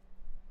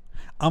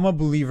 I'm a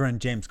believer in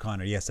James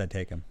Conner. Yes, I'd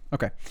take him.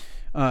 Okay.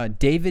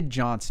 David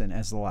Johnson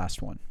as the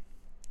last one.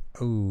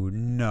 Ooh,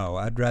 no.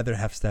 I'd rather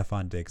have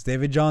Stephon Diggs.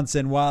 David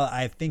Johnson, while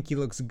I think he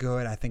looks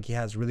good, I think he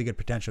has really good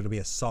potential to be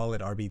a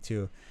solid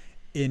RB2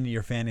 in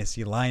your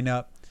fantasy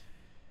lineup.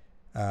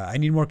 I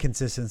need more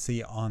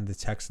consistency on the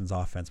Texans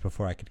offense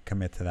before I could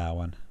commit to that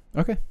one.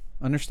 Okay.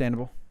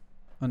 Understandable.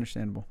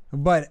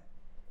 But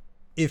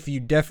if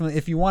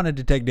you wanted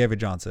to take David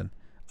Johnson,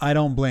 I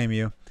don't blame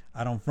you.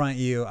 I don't front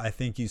you. I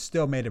think you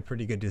still made a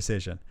pretty good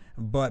decision.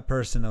 But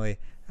personally,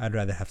 I'd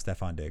rather have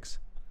Stephon Diggs.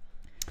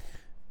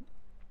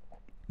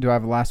 Do I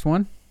have a last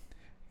one?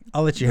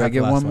 I'll let you have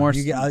the last one. More.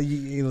 You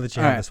let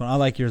you have this one. I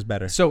like yours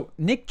better. So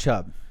Nick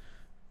Chubb.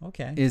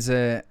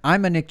 Okay.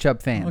 I'm a Nick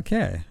Chubb fan.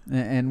 Okay.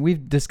 And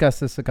we've discussed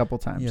this a couple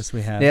times. Yes,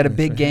 we have. They had a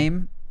big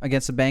game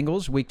against the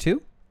Bengals week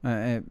 2.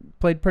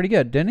 Played pretty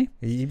good, didn't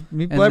he?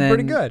 He played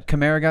pretty good.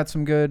 Kamara got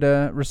some good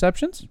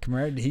receptions.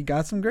 Kamara, he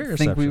got some great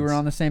receptions. I think we were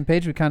on the same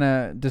page. We kind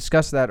of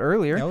discussed that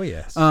earlier. Oh,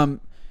 yes.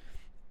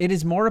 It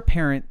is more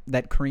apparent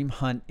that Kareem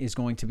Hunt is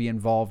going to be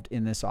involved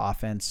in this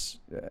offense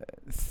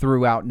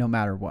throughout no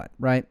matter what,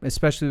 right?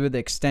 Especially with the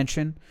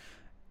extension.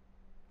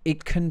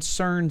 It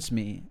concerns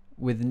me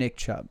with Nick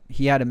Chubb.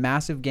 He had a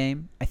massive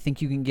game. I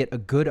think you can get a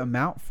good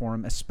amount for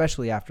him,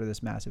 especially after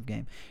this massive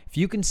game. If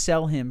you can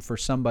sell him for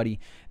somebody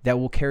that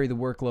will carry the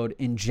workload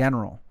in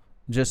general,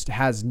 just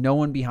has no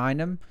one behind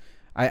him,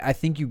 I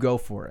think you go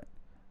for it.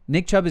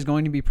 Nick Chubb is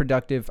going to be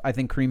productive. I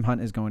think Kareem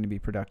Hunt is going to be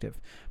productive.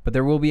 But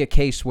there will be a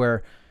case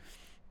where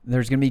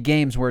there's going to be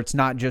games where it's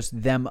not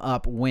just them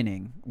up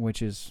winning,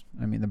 which is,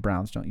 the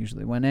Browns don't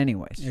usually win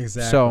anyways.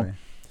 Exactly. So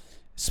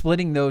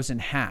splitting those in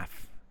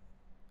half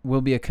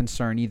will be a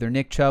concern. Either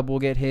Nick Chubb will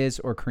get his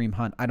or Kareem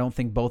Hunt. I don't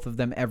think both of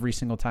them every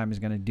single time is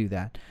going to do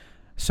that.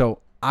 So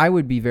I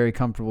would be very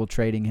comfortable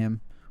trading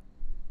him.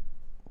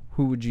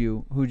 Who would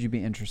you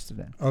be interested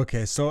in?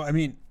 Okay, so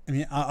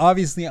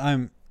obviously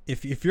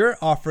if you're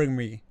offering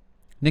me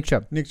Nick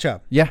Chubb.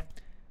 Yeah.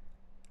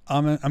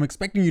 I'm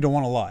expecting you to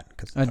want a lot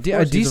because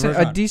a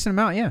decent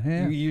amount.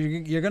 Yeah.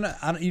 You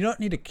don't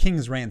need a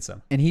king's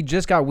ransom. And he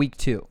just got week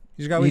 2.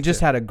 You just got He week just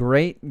 2. had a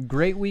great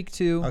week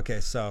 2. Okay,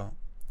 so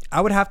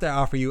I would have to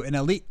offer you an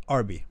elite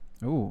RB.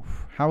 Ooh,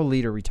 how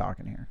elite are we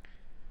talking here?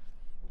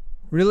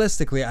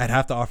 Realistically, I'd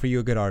have to offer you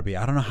a good RB.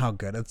 I don't know how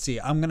good. Let's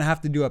see. I'm going to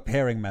have to do a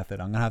pairing method.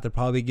 I'm going to have to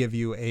probably give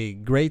you a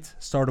great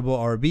startable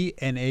RB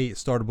and a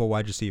startable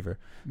wide receiver.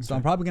 Okay. So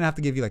I'm probably going to have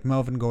to give you like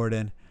Melvin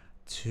Gordon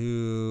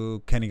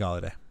to Kenny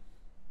Golladay.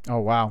 Oh,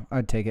 wow.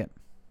 I'd take it.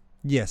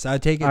 Yes,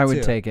 I'd take it I too.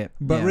 would take it.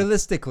 But yeah.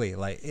 realistically,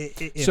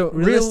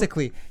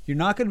 realistically, you're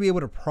not going to be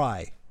able to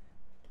pry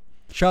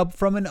Chubb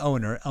from an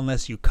owner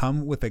unless you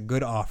come with a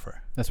good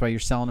offer. That's why you're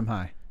selling him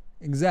high.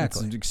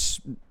 Exactly.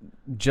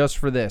 Just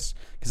for this.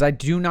 Because I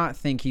do not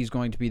think he's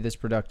going to be this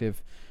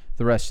productive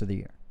the rest of the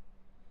year.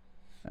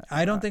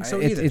 I don't think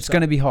so either. It's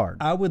going to be hard.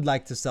 I would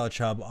like to sell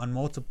Chubb on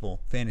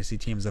multiple fantasy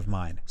teams of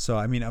mine. So,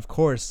 I mean, of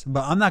course,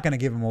 but I'm not going to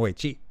give him away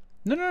cheap.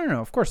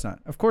 No. Of course not.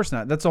 Of course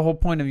not. That's the whole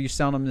point of you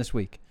selling him this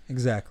week.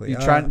 Exactly. You're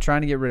trying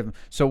to get rid of him.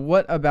 So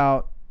what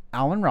about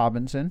Allen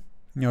Robinson?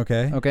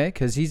 Okay. Okay,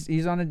 because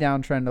he's on a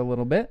downtrend a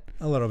little bit.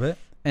 A little bit.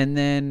 And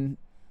then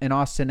an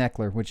Austin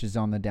Eckler, which is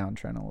on the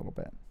downtrend a little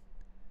bit.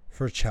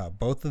 For Chubb.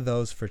 Both of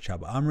those for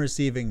Chubb. I'm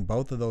receiving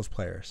both of those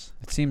players.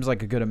 It seems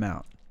like a good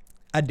amount.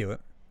 I'd do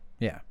it.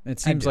 Yeah, it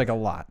seems like a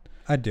lot.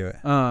 I'd do it.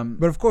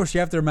 But of course,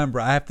 you have to remember,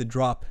 I have to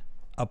drop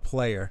a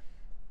player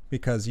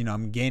because,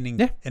 I'm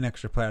gaining an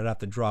extra player. I'd have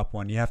to drop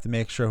one. You have to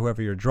make sure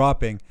whoever you're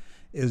dropping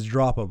is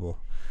droppable.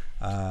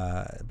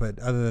 But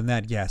other than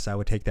that, yes, I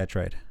would take that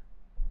trade.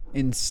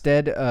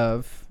 Instead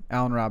of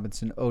Allen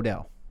Robinson,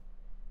 Odell.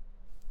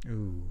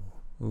 Ooh.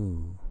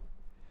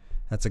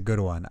 That's a good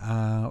one.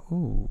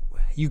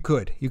 You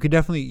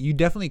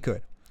definitely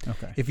could.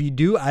 Okay. If you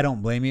do, I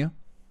don't blame you.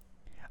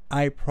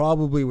 I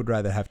probably would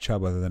rather have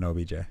Chubb other than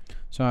OBJ.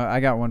 So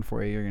I got one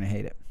for you. You're gonna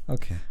hate it.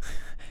 Okay.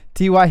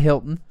 T.Y.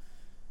 Hilton.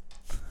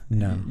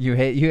 No. You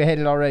hate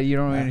it already. You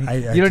don't.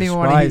 You don't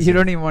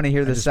even want to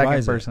hear the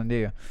second person, do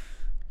you?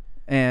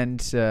 And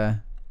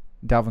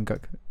Dalvin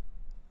Cook.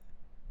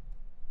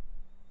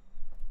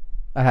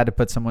 I had to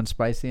put someone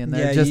spicy in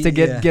there just to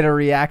get a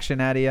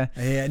reaction out of you.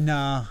 Yeah,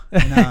 no.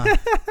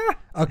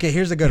 Okay,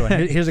 here's a good one.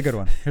 Here's a good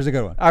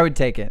one. I would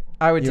take it.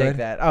 I would You take would?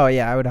 that. Oh,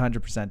 yeah, I would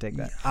 100% take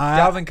that.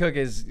 Dalvin Cook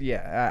is,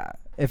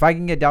 if I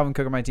can get Dalvin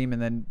Cook on my team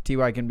and then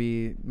T.Y. can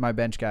be my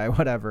bench guy,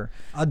 whatever.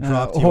 I'll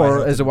drop T.Y. Or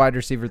Hilton. as a wide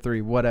receiver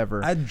 3,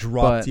 whatever. I'd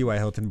drop T.Y.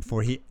 Hilton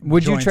before he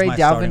Would you joins trade my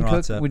starting Dalvin Cook?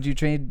 roster. Would you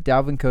trade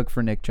Dalvin Cook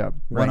for Nick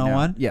Chubb right now?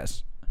 One-on-one?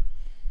 Yes.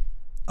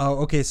 Oh,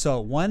 okay, so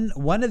one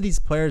of these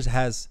players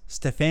has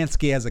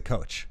Stefanski as a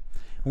coach.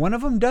 One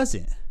of them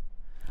doesn't.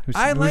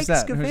 I like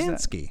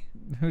Stefanski.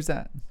 Who's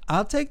that?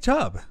 I'll take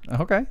Chubb.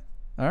 Okay.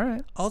 All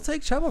right. I'll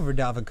take Chubb over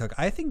Dalvin Cook.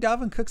 I think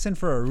Dalvin Cook's in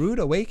for a rude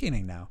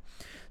awakening now.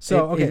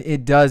 So,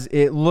 it does.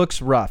 It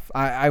looks rough.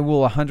 I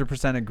will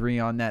 100% agree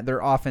on that. Their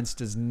offense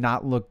does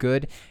not look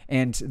good.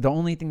 And the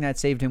only thing that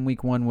saved him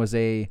week 1 was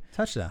a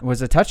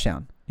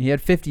touchdown. He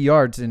had 50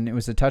 yards and it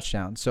was a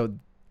touchdown. So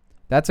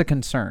that's a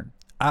concern.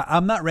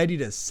 I'm not ready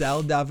to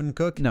sell Dalvin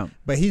Cook. No.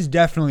 But he's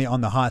definitely on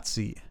the hot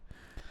seat.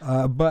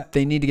 But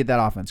they need to get that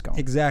offense going.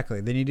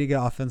 Exactly. They need to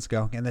get offense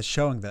going. And that's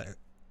showing that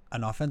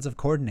an offensive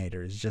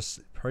coordinator is just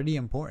pretty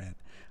important.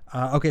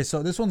 Okay,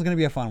 so this one's going to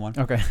be a fun one.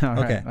 Okay. All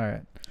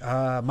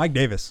right. Mike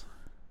Davis.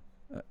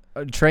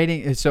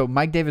 Trading. So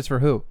Mike Davis for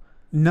who?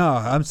 No,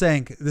 I'm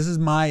saying this is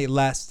my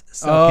last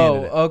sell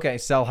candidate. Okay.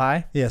 Sell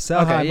high? Yeah,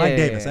 sell high. Mike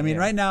Davis. I mean,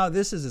 right now,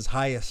 this is his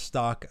highest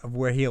stock of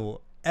where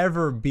he'll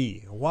ever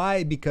be.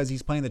 Why? Because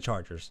he's playing the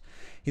Chargers.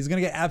 He's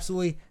going to get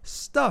absolutely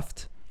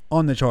stuffed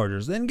on the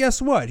Chargers. Then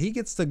guess what? He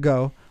gets to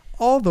go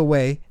all the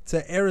way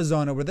to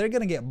Arizona where they're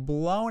going to get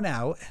blown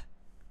out.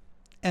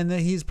 And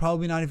then he's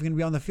probably not even going to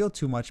be on the field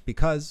too much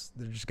because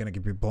they're just going to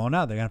be blown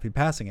out. They're going to be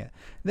passing it.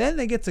 Then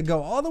they get to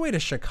go all the way to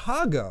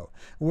Chicago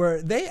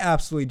where they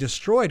absolutely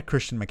destroyed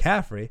Christian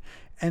McCaffrey.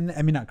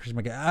 Not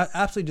Christian McCaffrey.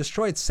 Absolutely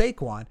destroyed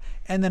Saquon.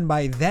 And then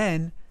by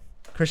then,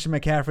 Christian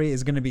McCaffrey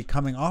is going to be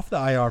coming off the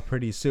IR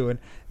pretty soon.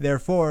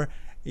 Therefore,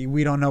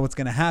 we don't know what's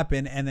going to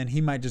happen, and then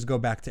he might just go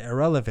back to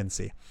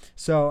irrelevancy.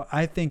 So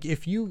I think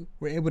if you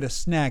were able to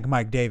snag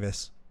Mike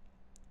Davis,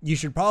 you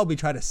should probably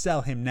try to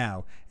sell him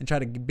now and try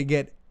to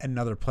get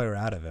another player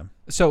out of him.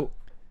 So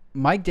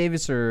Mike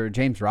Davis or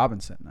James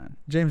Robinson then?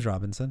 James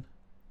Robinson.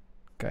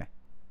 Okay.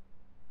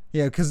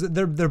 Yeah, because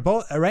they're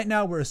both right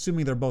now. We're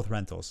assuming they're both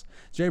rentals.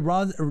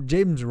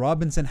 James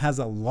Robinson has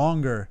a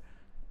longer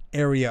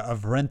area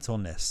of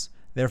rentalness.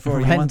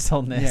 Therefore,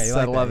 rentalness.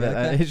 I love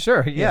it.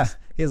 Sure, yeah. Yes.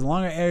 He has a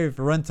longer area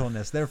for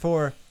rentalness.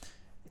 Therefore,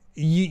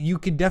 you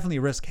could definitely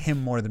risk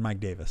him more than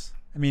Mike Davis.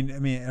 I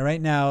mean, right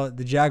now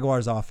the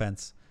Jaguars'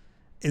 offense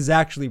is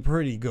actually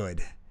pretty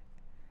good,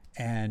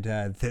 and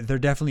they're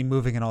definitely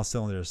moving in all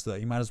cylinders. So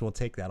you might as well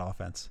take that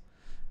offense.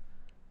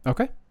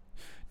 Okay.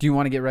 Do you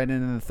want to get right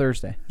into the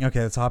Thursday?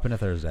 Okay, let's hop into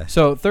Thursday.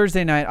 So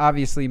Thursday night,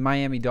 obviously,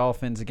 Miami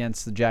Dolphins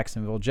against the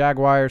Jacksonville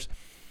Jaguars.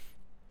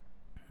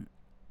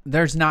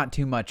 There's not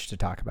too much to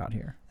talk about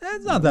here.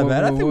 It's not that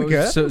bad. I think we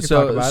could.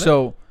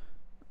 So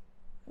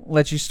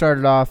let you start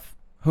it off.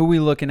 Who we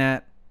looking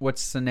at?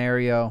 What's the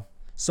scenario?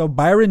 So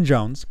Byron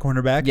Jones,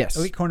 cornerback, yes,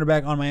 elite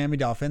cornerback on Miami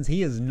Dolphins.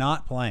 He is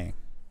not playing.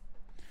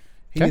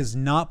 He is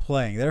not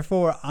playing.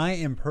 Therefore, I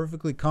am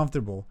perfectly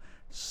comfortable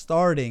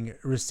starting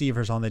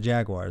receivers on the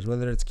Jaguars,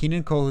 whether it's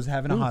Keenan Cole, who's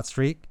having a hot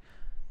streak.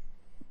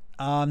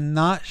 I'm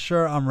not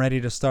sure I'm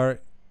ready to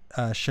start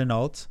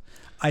Shenault.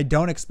 I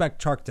don't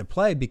expect Chark to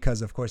play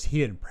because, of course, he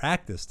didn't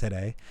practice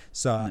today.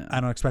 So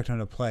I don't expect him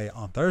to play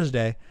on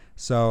Thursday.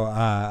 So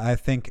I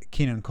think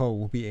Keenan Cole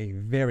will be a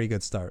very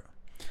good start.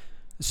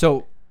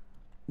 So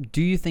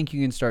do you think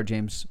you can start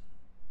James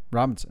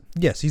Robinson?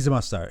 Yes, he's a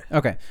must start.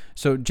 Okay.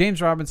 So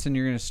James Robinson,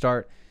 you're going to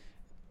start.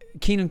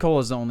 Keenan Cole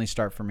is the only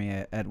start for me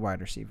at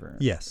wide receiver.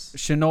 Yes.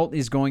 Shenault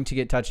is going to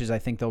get touches. I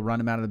think they'll run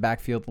him out of the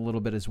backfield a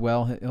little bit as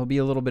well. He'll be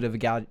a little bit of a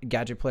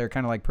gadget player,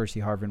 kind of like Percy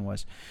Harvin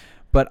was.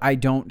 But I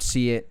don't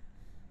see it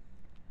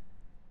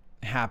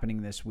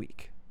happening this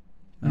week.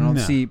 I don't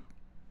see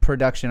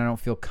production. I don't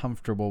feel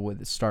comfortable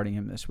with starting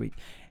him this week.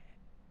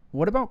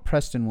 What about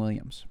Preston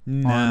Williams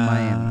on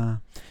Miami?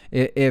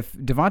 If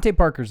Devontae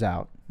Parker's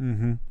out,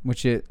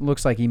 which it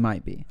looks like he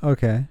might be,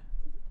 okay,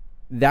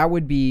 that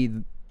would be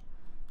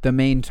the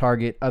main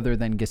target other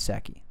than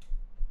Gesicki.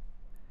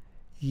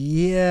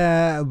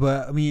 Yeah,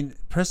 but I mean,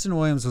 Preston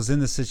Williams was in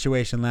the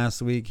situation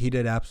last week. He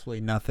did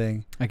absolutely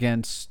nothing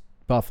Against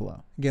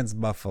Buffalo. against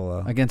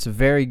Buffalo. Against a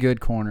very good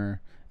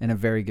corner and a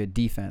very good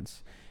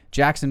defense.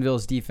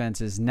 Jacksonville's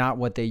defense is not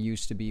what they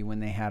used to be when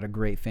they had a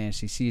great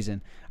fantasy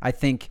season. I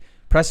think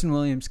Preston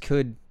Williams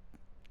could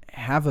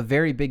have a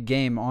very big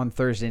game on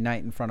Thursday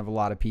night in front of a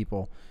lot of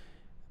people.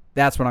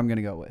 That's what I'm going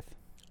to go with.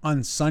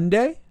 On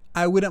Sunday,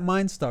 I wouldn't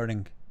mind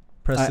starting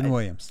Preston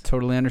Williams.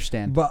 Totally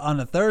understand. But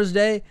on a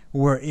Thursday,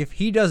 where if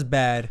he does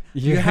bad,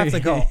 you have to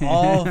go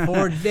all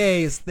 4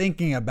 days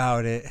thinking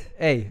about it.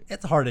 Hey,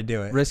 it's hard to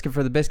do it. Risk it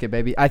for the biscuit,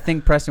 baby. I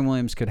think Preston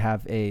Williams could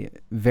have a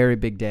very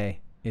big day.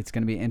 It's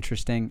going to be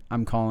interesting.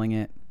 I'm calling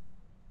it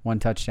 1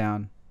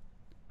 touchdown,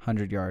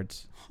 100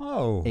 yards,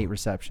 8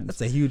 receptions.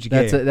 That's a huge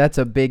game. That's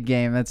a big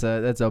game. That's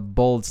a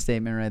bold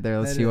statement right there.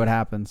 Let's see what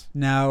happens.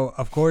 Now,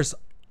 of course,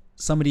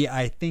 somebody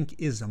I think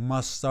is a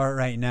must start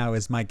right now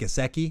is Mike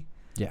Gesicki.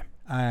 Yeah.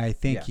 I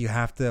think you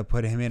have to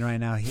put him in right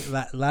now.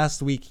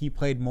 Last week, he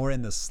played more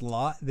in the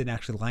slot than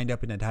actually lined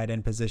up in a tight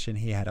end position.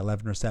 He had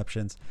 11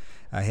 receptions.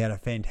 He had a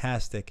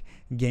fantastic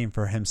game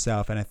for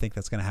himself, and I think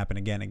that's going to happen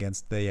again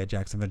against the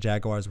Jacksonville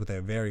Jaguars with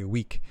a very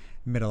weak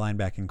middle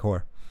linebacking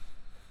core.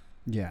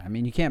 Yeah, I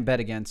mean, you can't bet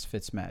against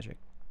Fitzmagic.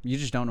 You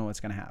just don't know what's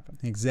going to happen.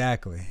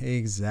 Exactly.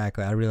 I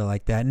really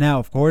like that. Now,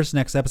 of course,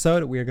 next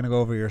episode, we are going to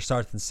go over your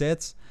starts and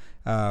sits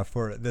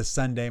for the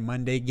Sunday,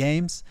 Monday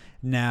games.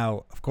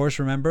 Now, of course,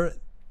 remember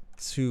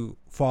to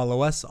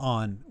follow us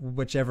on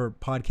whichever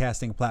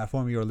podcasting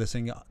platform you're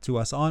listening to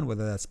us on,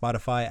 whether that's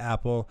Spotify,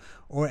 Apple,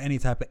 or any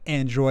type of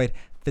Android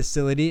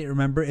facility.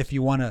 Remember, if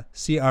you want to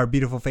see our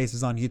beautiful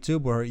faces on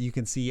YouTube, where you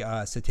can see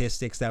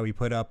statistics that we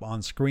put up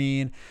on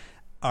screen,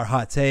 our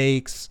hot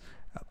takes,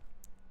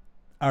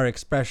 our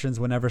expressions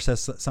whenever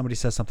somebody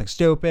says something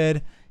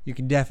stupid, you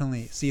can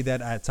definitely see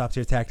that at Top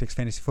Tier Tactics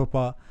Fantasy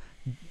Football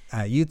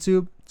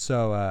YouTube.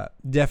 So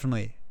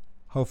definitely,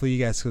 hopefully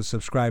you guys will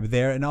subscribe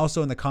there. And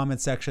also in the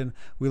comment section,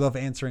 we love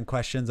answering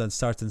questions on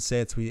starts and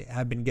sits. We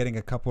have been getting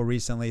a couple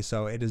recently,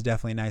 so it is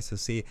definitely nice to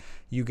see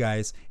you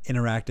guys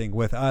interacting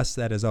with us.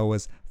 That is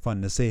always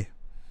fun to see.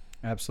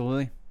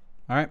 Absolutely.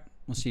 All right.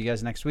 We'll see you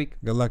guys next week.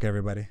 Good luck,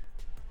 everybody.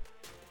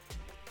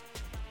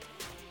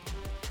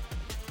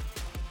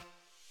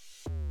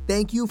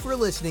 Thank you for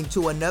listening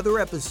to another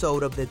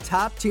episode of the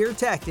Top Tier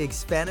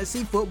Tactics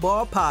Fantasy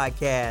Football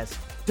Podcast.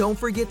 Don't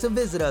forget to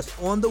visit us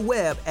on the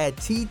web at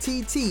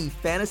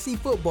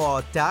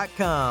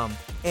tttfantasyfootball.com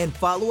and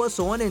follow us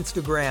on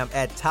Instagram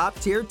at Top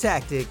Tier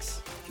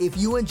Tactics. If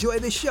you enjoy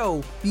the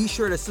show, be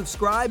sure to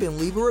subscribe and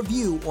leave a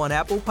review on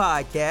Apple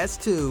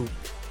Podcasts too.